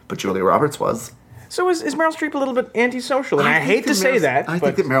 But Julia Roberts was. So is Meryl Streep a little bit antisocial? And I hate to say that. I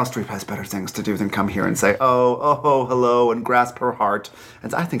think that Meryl Streep has better things to do than come here and say, oh, hello, and grasp her heart.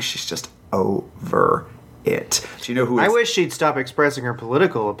 And I think she's just over it. Do you know who is... I wish she'd stop expressing her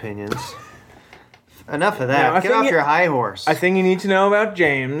political opinions. Enough of Now, that. Get off your high horse. A thing you need to know about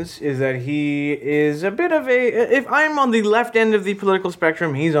James is that he is a bit of a... If I'm on the left end of the political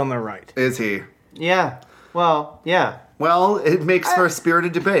spectrum, he's on the right. Is he? Yeah. Well, yeah. Well, it makes for a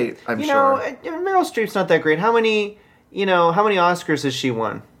spirited debate, I'm You sure. know, Meryl Streep's not that great. How many Oscars has she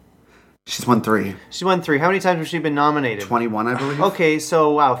won? She's won 3. She won 3. How many times has she been nominated? 21, I believe. Okay,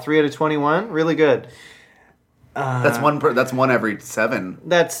 so wow, 3 out of 21? Really good. That's one every 7.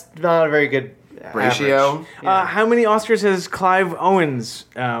 That's not a very good Ratio. average. Yeah. How many Oscars has Clive Owens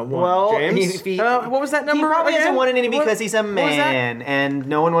won? Well, James? what was that number? He probably again? hasn't won any What- because he's a what was that? man, and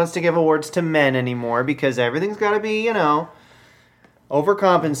no one wants to give awards to men anymore because everything's got to be,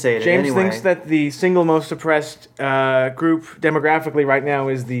 Overcompensated. James anyway. thinks that the single most oppressed group demographically right now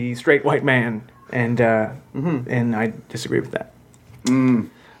is the straight white man, and I disagree with that.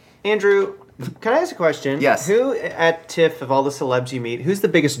 Andrew, can I ask a question? Yes. Who at TIFF, of all the celebs you meet, who's the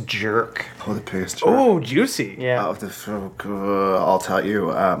biggest jerk? Oh, the biggest jerk. Oh, juicy. Yeah. I'll tell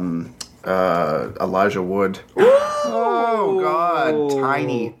you. Elijah Wood. Oh God,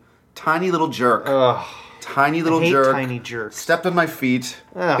 tiny little jerk. Ugh. Tiny little I hate jerk. tiny jerks. Stepped on my feet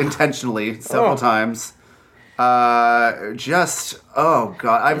Ugh. intentionally several times. Oh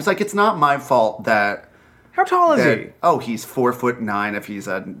God, I was like, it's not my fault that. How tall is he? Oh, he's 4'9" if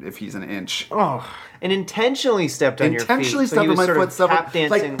he's an inch. Oh, And intentionally stepped on your feet. Intentionally So he stepped on was my sort of foot, several- tap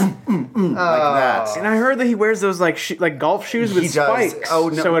dancing. like that. and I heard that he wears those like golf shoes with He does. spikes. Oh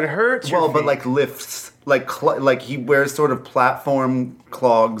no! So it hurts. Well, your but feet. like lifts, like he wears sort of platform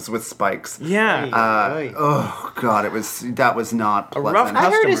clogs with spikes. Yeah. Right. Oh God, that was not pleasant. rough I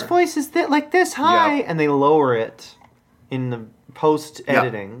heard his customer. voice is like this high, Yeah. and they lower it in the post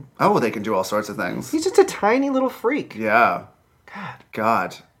editing. Oh, they can do all sorts of things. He's just a tiny little freak. Yeah.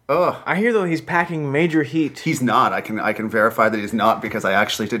 God. Ugh. I hear though he's packing major heat. He's not. I can verify that he's not because I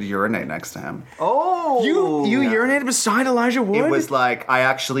actually did urinate next to him. Oh, You urinated beside Elijah Wood? It was like I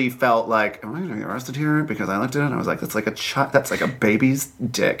actually felt like, am I going to get arrested here? Because I looked at it and I was like, that's like a baby's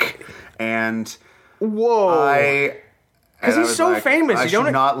dick, and Whoa. Because he's so famous. I You should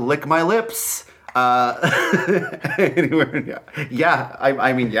don't not lick my lips. Anyway, yeah.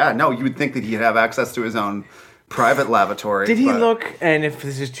 I mean, yeah. No, you would think that he'd have access to his own private lavatory. Did he but look, and if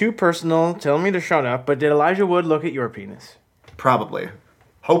this is too personal, tell me to shut up, but did Elijah Wood look at your penis? Probably.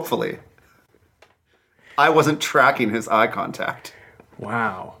 Hopefully. I wasn't tracking his eye contact.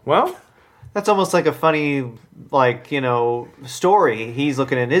 Wow. Well, that's almost like a funny, story. He's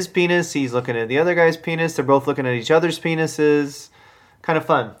looking at his penis. He's looking at the other guy's penis. They're both looking at each other's penises. Kind of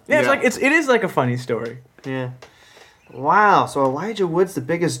fun. yeah, Yeah. it is like a funny story. Yeah. Wow. So Elijah Wood's the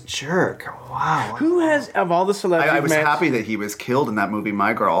biggest jerk. Wow. Who has, of all the celebs I you've was met- happy that he was killed in that movie,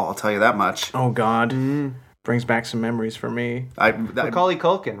 My Girl. I'll tell you that much. Oh, God. Brings back some memories for me. Macaulay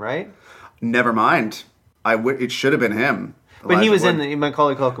Culkin, right? Never mind. It should have been him. But he Elijah was Wood. in the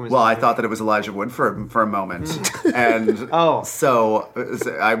Macaulay Culkin was. Well, in I the thought that it was Elijah Wood for a moment, and Oh. so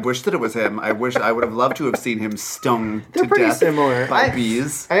I wish that it was him. I would have loved to have seen him stung They're to pretty death similar. by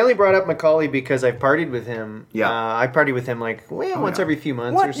bees. I only brought up Macaulay because I've partied with him. Yeah. I party with him once yeah. every few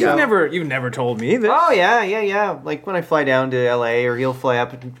months What? or so. You've never told me this. Oh yeah. Like when I fly down to LA, or he'll fly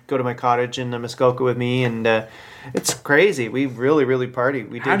up and go to my cottage in Muskoka with me, and it's crazy. We really, really party.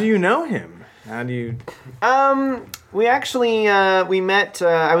 We did. How do you know him? How do you... We actually we met.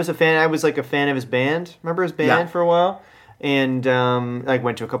 I was a fan of his band. Remember his band Yeah. for a while, and I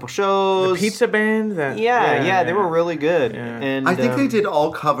went to a couple shows. The pizza band? Yeah, they were really good. Yeah. And I think they did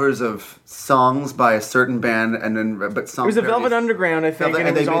all covers of songs by a certain band, but songs. It was the Velvet Underground, I think, and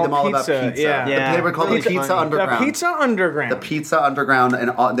it they was made all them all pizza. about pizza. Yeah. They were called Really the Pizza funny. Underground. The Pizza Underground. The Pizza Underground,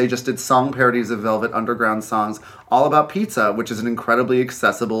 and they just did song parodies of Velvet Underground songs all about pizza, which is an incredibly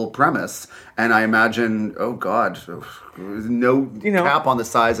accessible premise. And I imagine, oh God, no cap on the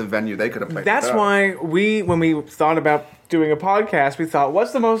size of venue they could have played. That's why when we thought about doing a podcast, we thought,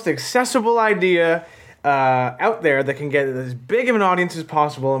 what's the most accessible idea out there that can get as big of an audience as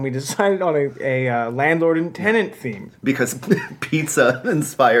possible? And we decided on a landlord and tenant theme. Because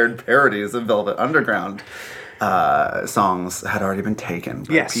pizza-inspired parodies of Velvet Underground songs had already been taken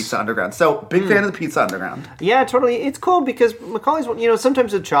by Yes. Pizza Underground. So, big fan of the Pizza Underground. Yeah, totally. It's cool because Macaulay's,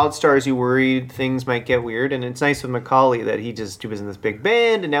 sometimes with child stars you worried things might get weird, and it's nice with Macaulay that he was in this big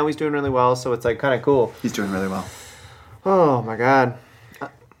band, and now he's doing really well, so it's kind of cool. He's doing really well. Oh my God.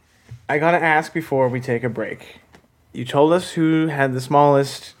 I gotta ask before we take a break. You told us who had the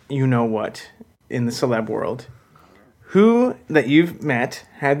smallest you-know-what in the celeb world. Who that you've met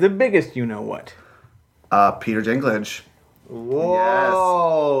had the biggest you-know-what? Peter Dinklage.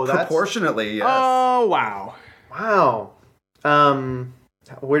 Whoa. Yes. Proportionately, yes. Oh, wow. Wow.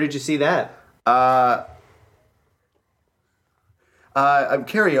 Where did you see that? A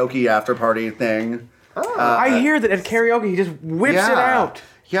karaoke after party thing. I hear that at karaoke he just whips it out.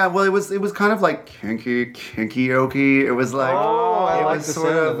 Yeah, well, it was kind of like kinky-okie. It was like, I it like was the sort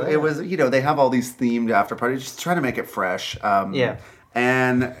sound of, of that. it was, they have all these themed after parties, just trying to make it fresh. Yeah.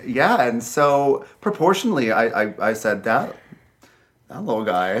 And so proportionally, I said that little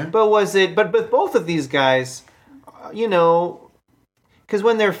guy. But was it? But both of these guys, because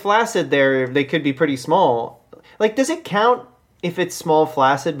when they're flaccid, they could be pretty small. Like, does it count if it's small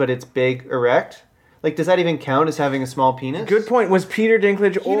flaccid but it's big erect? Like, does that even count as having a small penis? Good point. Was Peter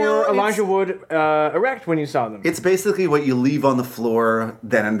Dinklage or know, Elijah Wood erect when you saw them? It's basically what you leave on the floor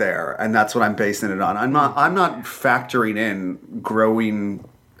then and there, and that's what I'm basing it on. I'm not factoring in growing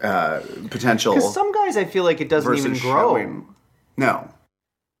potential. Because some guys, I feel like it doesn't even grow. Showing. No.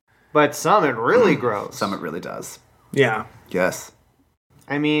 But some it really grows. Some it really does. Yeah. Yes.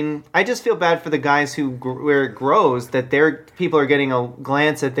 I mean, I just feel bad for the guys where it grows, that people are getting a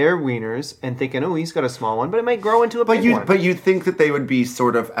glance at their wieners and thinking, oh, he's got a small one, but it might grow into a big one. But you'd think that they would be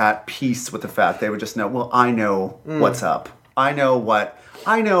sort of at peace with the fact they would just know, well, I know what's up. I know what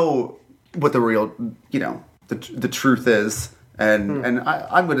the real, the truth is, and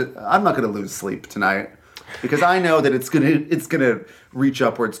I'm not gonna lose sleep tonight because I know that it's gonna reach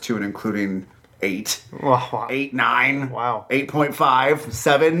upwards to and including 8. Wow. 8, 9. Wow. 8.5,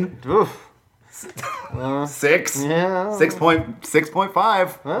 7. Oof. 6. Yeah. 6.5.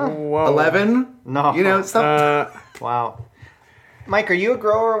 Whoa. 11. No. Stuff. Wow. Mike, are you a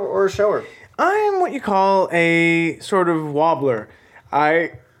grower or a shower? I'm what you call a sort of wobbler. My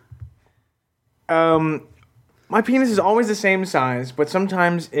penis is always the same size, but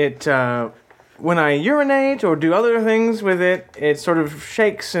sometimes it, when I urinate or do other things with it, it sort of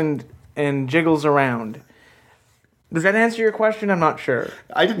shakes and jiggles around. Does that answer your question? I'm not sure.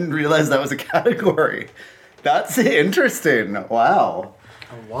 I didn't realize that was a category. That's interesting. Wow.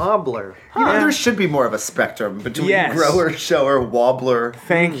 A wobbler. There should be more of a spectrum between grower, shower, wobbler.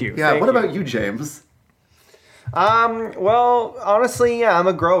 Thank you. Yeah, what about you, James? Well, honestly, yeah, I'm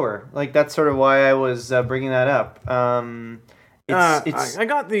a grower. Like, that's sort of why I was bringing that up. I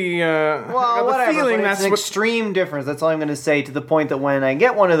got the whatever, feeling but that's it's an extreme difference. That's all I'm going to say, to the point that when I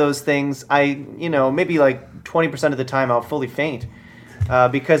get one of those things, maybe like 20% of the time I'll fully faint.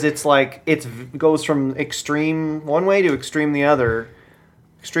 Because it's like, it goes from extreme one way to extreme the other.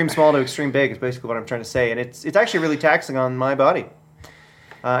 Extreme small to extreme big is basically what I'm trying to say. And it's actually really taxing on my body.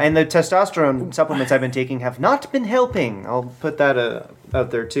 And the testosterone supplements I've been taking have not been helping. I'll put that out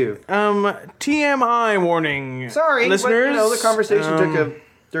there too. TMI warning. Sorry, listeners. But, the conversation took a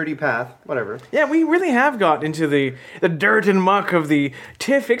dirty path. Whatever. Yeah, we really have got into the dirt and muck of the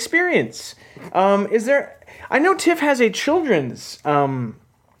TIFF experience. I know TIFF has a children's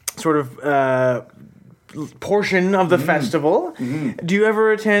sort of portion of the festival. Mm-hmm. Do you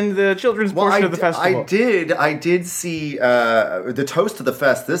ever attend the children's portion of the festival? I did see the toast of the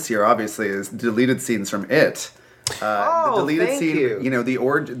fest this year. Obviously, is deleted scenes from It. The deleted scene,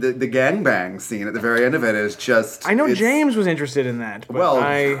 the gangbang scene at the very end of it is just. I know James was interested in that. But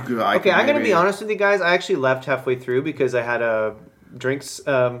I'm going to be honest with you guys. I actually left halfway through because I had drinks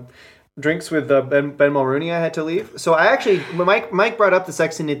with Ben Mulrooney. I had to leave. So I actually, when Mike brought up the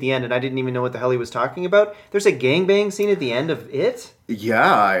sex scene at the end, and I didn't even know what the hell he was talking about. There's a gangbang scene at the end of It.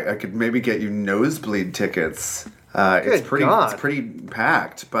 Yeah, I could maybe get you nosebleed tickets. It's pretty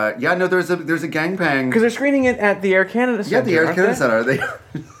packed, but yeah, no, there's a gangbang because they're screening it at the Air Canada Center. Yeah, the Air Canada Center.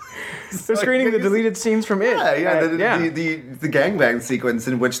 They're screening the deleted scenes from It. The gangbang sequence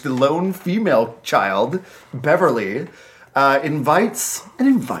in which the lone female child, Beverly, invites.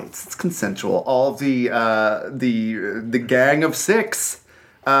 It's consensual. All of the gang of 6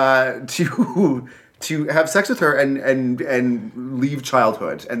 to have sex with her and leave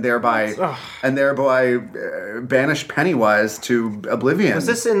childhood and thereby banish Pennywise to oblivion. Was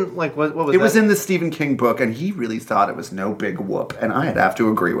this in what was it? It was in the Stephen King book, and he really thought it was no big whoop, and I'd have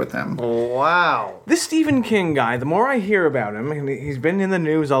to agree with him. Wow. This Stephen King guy, the more I hear about him, and he's been in the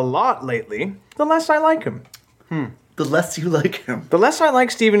news a lot lately, the less I like him. The less you like him. The less I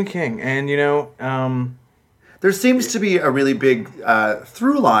like Stephen King, and there seems to be a really big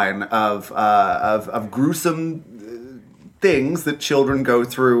through line of gruesome things that children go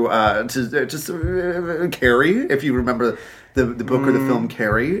through to Carrie. If you remember the book or the film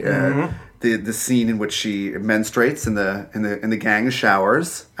Carrie, the scene in which she menstruates in the gang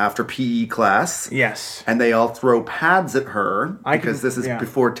showers after PE class. Yes, and they all throw pads at her because this is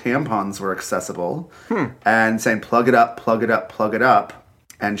before tampons were accessible, and saying plug it up, plug it up, plug it up,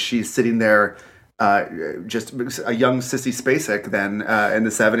 and she's sitting there. Just a young sissy Spacek then in the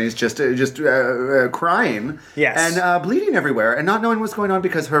 70s, just crying and bleeding everywhere and not knowing what's going on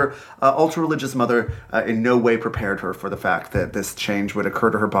because her ultra-religious mother in no way prepared her for the fact that this change would occur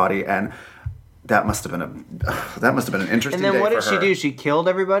to her body, and that must have been an interesting day for her. And then what did she do? She killed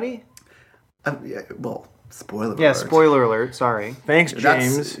everybody? Spoiler alert. Yeah, spoiler alert. Sorry. Thanks,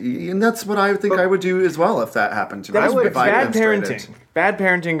 James. That's what I think I would do as well if that happened to me. That was bad parenting. Bad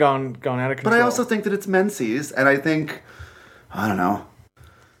parenting gone out of control. But I also think that it's Menzies, and I think, I don't know.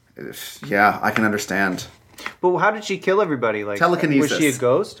 Yeah, I can understand. But how did she kill everybody? Like Telekinesis. Was she a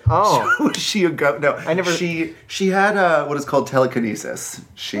ghost? Oh, Was she a ghost? No, I never. She had what is called telekinesis.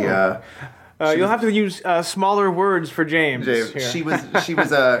 You'll have to use smaller words for James. Here. She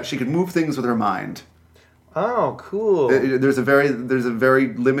could move things with her mind. Oh, cool. There's a very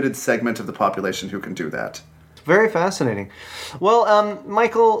limited segment of the population who can do that. Very fascinating. Well,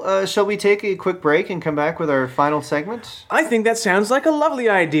 Michael, shall we take a quick break and come back with our final segment? I think that sounds like a lovely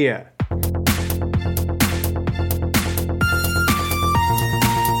idea.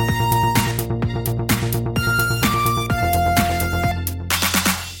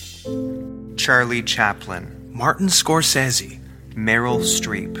 Charlie Chaplin, Martin Scorsese, Meryl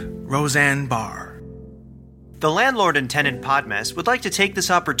Streep, Roseanne Barr. The Landlord and Tenant Podmess would like to take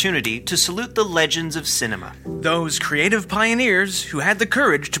this opportunity to salute the legends of cinema. Those creative pioneers who had the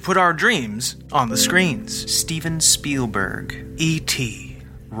courage to put our dreams on the screens. Steven Spielberg, E.T.,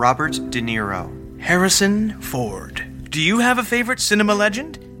 Robert De Niro, Harrison Ford. Do you have a favorite cinema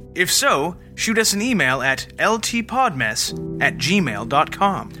legend? If so, shoot us an email at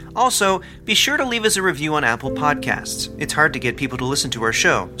ltpodmess@gmail.com. Also, be sure to leave us a review on Apple Podcasts. It's hard to get people to listen to our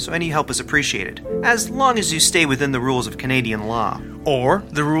show, so any help is appreciated, as long as you stay within the rules of Canadian law. Or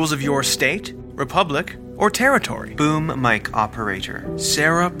the rules of your state, republic, or territory. Boom mic operator,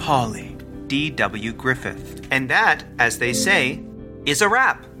 Sarah Pauli. D.W. Griffith. And that, as they say, is a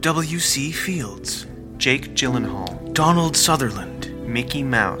wrap. W.C. Fields. Jake Gyllenhaal, Donald Sutherland. Mickey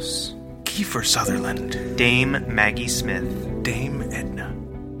Mouse, Kiefer Sutherland. Dame Maggie Smith, Dame Edna.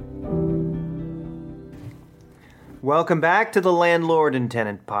 Welcome back to the Landlord and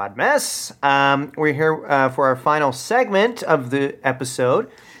Tenant Podmess. We're here for our final segment of the episode.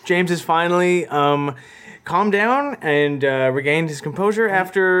 James has finally calmed down and regained his composure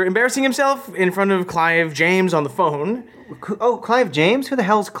after embarrassing himself in front of Clive James on the phone. Oh, Clive James? Who the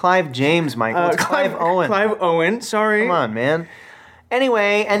hell's Clive James, Michael? It's Clive Owen. Clive Owen, sorry. Come on, man.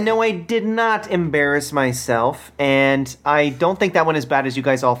 Anyway, and no, I did not embarrass myself, and I don't think that went as bad as you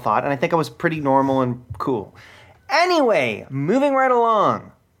guys all thought, and I think I was pretty normal and cool. Anyway, moving right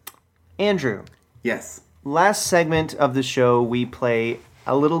along. Andrew. Yes. Last segment of the show, we play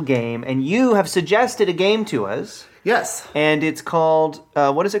a little game, and you have suggested a game to us. Yes. And it's called,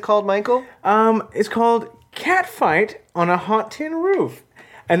 what is it called, Michael? It's called Catfight on a Hot Tin Roof.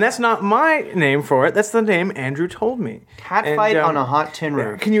 And that's not my name for it. That's the name Andrew told me. Catfight on a hot tin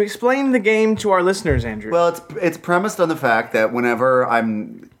roof. Can you explain the game to our listeners, Andrew? Well, it's premised on the fact that whenever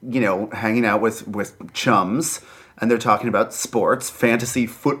I'm, hanging out with chums and they're talking about sports, fantasy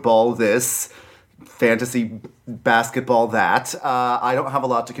football this, fantasy basketball that, I don't have a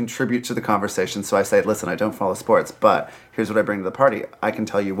lot to contribute to the conversation. So I say, listen, I don't follow sports, but here's what I bring to the party. I can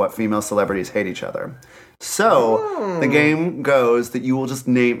tell you what female celebrities hate each other. So the game goes that you will just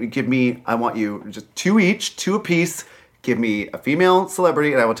give me, I want you just two apiece, give me a female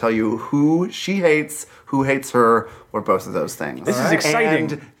celebrity, and I will tell you who she hates, who hates her, or both of those things. This is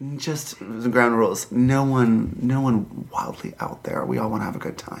exciting. And just the ground rules. No one wildly out there. We all want to have a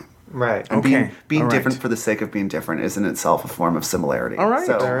good time. Right. And Okay. being All right. different for the sake of being different is in itself a form of similarity. All right.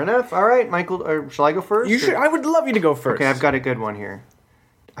 So, Fair enough. All right, Michael, shall I go first? You should. I would love you to go first. Okay, I've got a good one here.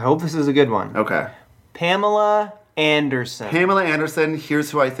 I hope this is a good one. okay. Pamela Anderson. Pamela Anderson,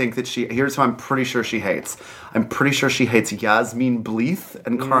 here's who I'm pretty sure she hates. I'm pretty sure she hates Yasmin Bleeth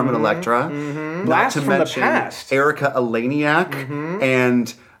and Carmen Electra. Not Blast to from the mention past. Erica Eleniak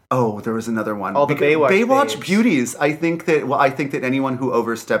and there was another one. All the Baywatch babes. beauties. I think that anyone who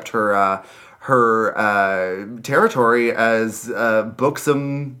overstepped her territory as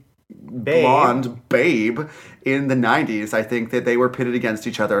buxom blonde babe in the 90s, I think that they were pitted against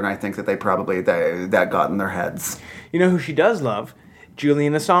each other, and I think that that got in their heads. You know who she does love?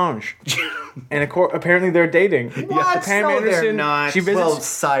 Julian Assange. And apparently they're dating. What? Pam No, they're Anderson. not. She visits. Well,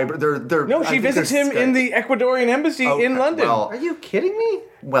 cyber. They're. No, I she think visits they're him in the Ecuadorian embassy in London. Are you kidding me?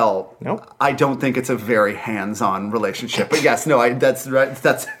 Well, Nope. I don't think it's a very hands-on relationship. But yes, no, that's right.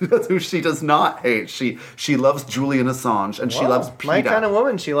 That's who she does not hate. She loves Julian Assange and she loves PETA. My kind of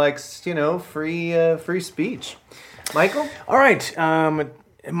woman. She likes, free speech. Michael? All right.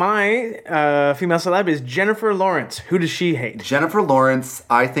 My female celeb is Jennifer Lawrence. Who does she hate? Jennifer Lawrence.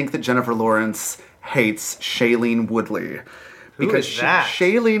 I think that Jennifer Lawrence hates Shailene Woodley. Because is that?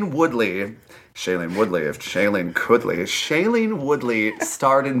 Shailene Woodley, if Shailene Coodley. Shailene Woodley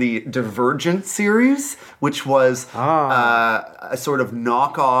starred in the Divergent series, which was a sort of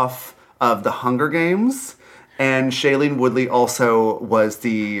knockoff of The Hunger Games. And Shailene Woodley also was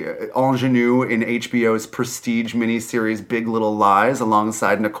the ingenue in HBO's prestige miniseries Big Little Lies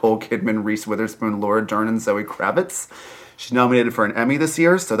alongside Nicole Kidman, Reese Witherspoon, Laura Dern, and Zoe Kravitz. She's nominated for an Emmy this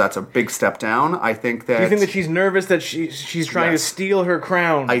year, so that's a big step down. I think that... Do you think that she's nervous that she's trying to steal her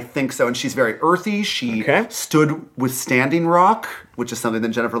crown? I think so, and she's very earthy. She stood with Standing Rock, which is something that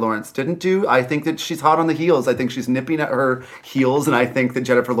Jennifer Lawrence didn't do. I think that she's hot on the heels. I think she's nipping at her heels, and I think that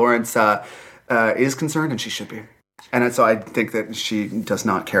Jennifer Lawrence is concerned, and she should be. And so I think that she does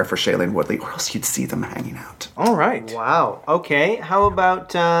not care for Shailene Woodley, or else you'd see them hanging out. All right. Wow. Okay. How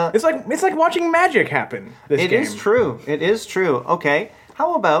about... It's like watching magic happen, this game. It is true. It is true. Okay.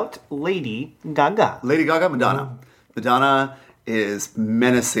 How about Lady Gaga? Lady Gaga, Madonna. Madonna is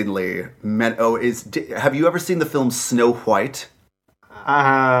menacingly... have you ever seen the film Snow White?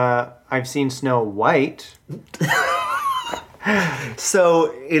 I've seen Snow White.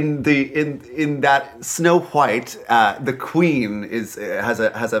 So in that Snow White, the Queen has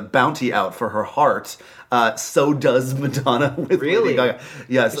a bounty out for her heart. So does Madonna with Lady Gaga.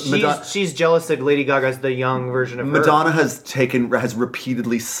 Yes, she's jealous that Lady Gaga's the young version of her. Madonna has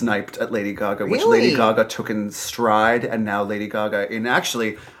repeatedly sniped at Lady Gaga, which Lady Gaga took in stride, and now Lady Gaga, in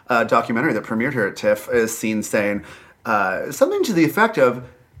actually a documentary that premiered here at TIFF, is seen saying something to the effect of,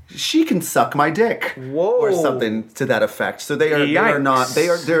 "She can suck my dick," or something to that effect. So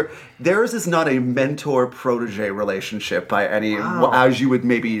theirs is not a mentor-protege relationship by any, as you would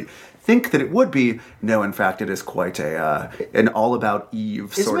maybe think that it would be. No, in fact, it is quite an all about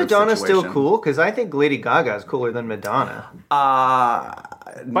Eve sort of situation. Is Madonna still cool? Because I think Lady Gaga is cooler than Madonna.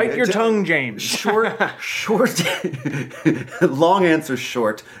 Bite your tongue, James. Short. Long answer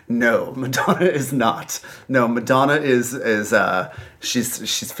short. No, Madonna is not. No, Madonna is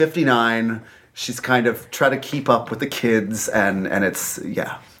she's 59. She's kind of trying to keep up with the kids, and it's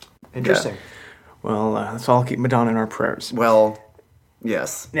Interesting. Well, let's all keep Madonna in our prayers. Well,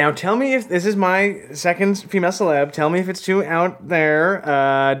 yes. Now, tell me if this is my second female celeb. Tell me if it's too out there.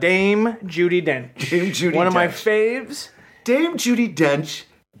 Dame Judi Dench. One of my faves. Dame Judi Dench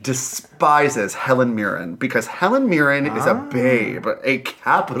despises Helen Mirren because Helen Mirren is a babe, a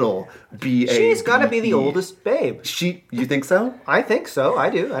capital B-A-B-E. She's got to be the oldest babe. You think so? I think so. I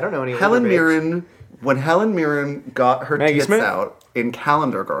do. I don't know any Helen older Mirren, when Helen Mirren got her Maggie tits Smith? out in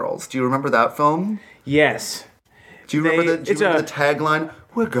Calendar Girls, do you remember that film? Yes. Do you remember the tagline?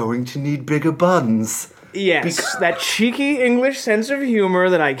 We're going to need bigger buns. Yes, that cheeky English sense of humor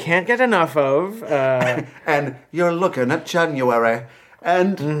that I can't get enough of. And you're looking at January.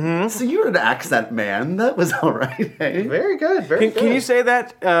 And so you're an accent man. That was all right. Eh? Very good. Very good. Can you say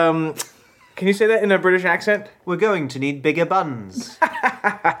that? Can you say that in a British accent? We're going to need bigger buns.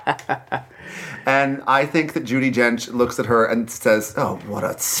 And I think that Judi Dench looks at her and says, "Oh, what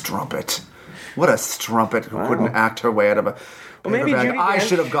a strumpet! What a strumpet who couldn't act her way out of a." Well, maybe Judi I Dench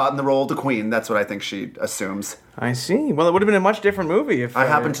should have gotten the role of the Queen. That's what I think she assumes. I see. Well, it would have been a much different movie if... I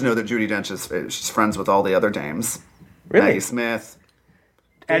happen to know that Judi Dench she's friends with all the other dames. Really? Maggie Smith.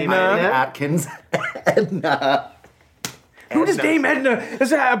 Edna. Atkins. Edna. Who does Dame Edna...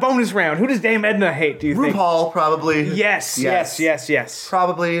 This is a bonus round. Who does Dame Edna hate, do you think? RuPaul, probably. Yes.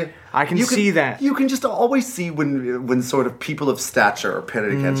 Probably. I can see that. You can just always see when sort of people of stature are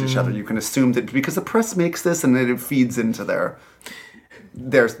pitted against each other. You can assume that because the press makes this and it feeds into their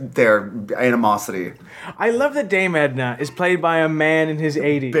animosity. I love that Dame Edna is played by a man in his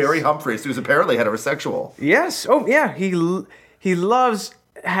 80s. Barry Humphries, who's apparently heterosexual. Yes. Oh, yeah. He loves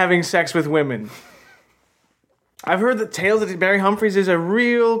having sex with women. I've heard the tales that Barry Humphries is a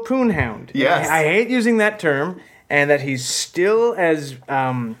real poon hound. Yes. I hate using that term, and that he's still as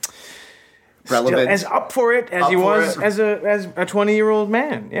relevant, as up for it as he was as a 20-year-old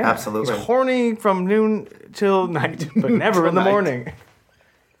man. Yeah, absolutely. He's horny from noon till night, but never in the morning.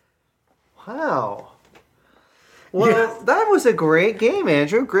 Wow. Well, that was a great game,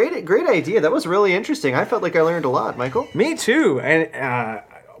 Andrew. Great idea. That was really interesting. I felt like I learned a lot, Michael. Me too, and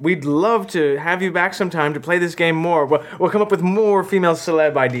we'd love to have you back sometime to play this game more. We'll come up with more female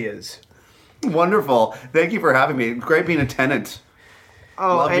celeb ideas. Wonderful. Thank you for having me. Great being a tenant.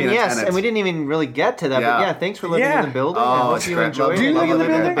 Oh, and yes, and we didn't even really get to that, but yeah, thanks for living in the building. I hope you enjoyed it. Do you live in the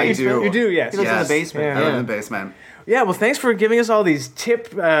building? I do. You do, yes. He lives in the basement. I live in the basement. Yeah, well, thanks for giving us all these TIFF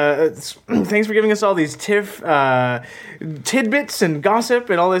tidbits and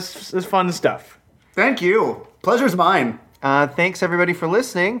gossip and all this fun stuff. Thank you. Pleasure's mine. Thanks, everybody, for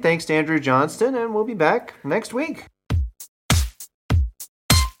listening. Thanks to Andrew Johnston, and we'll be back next week.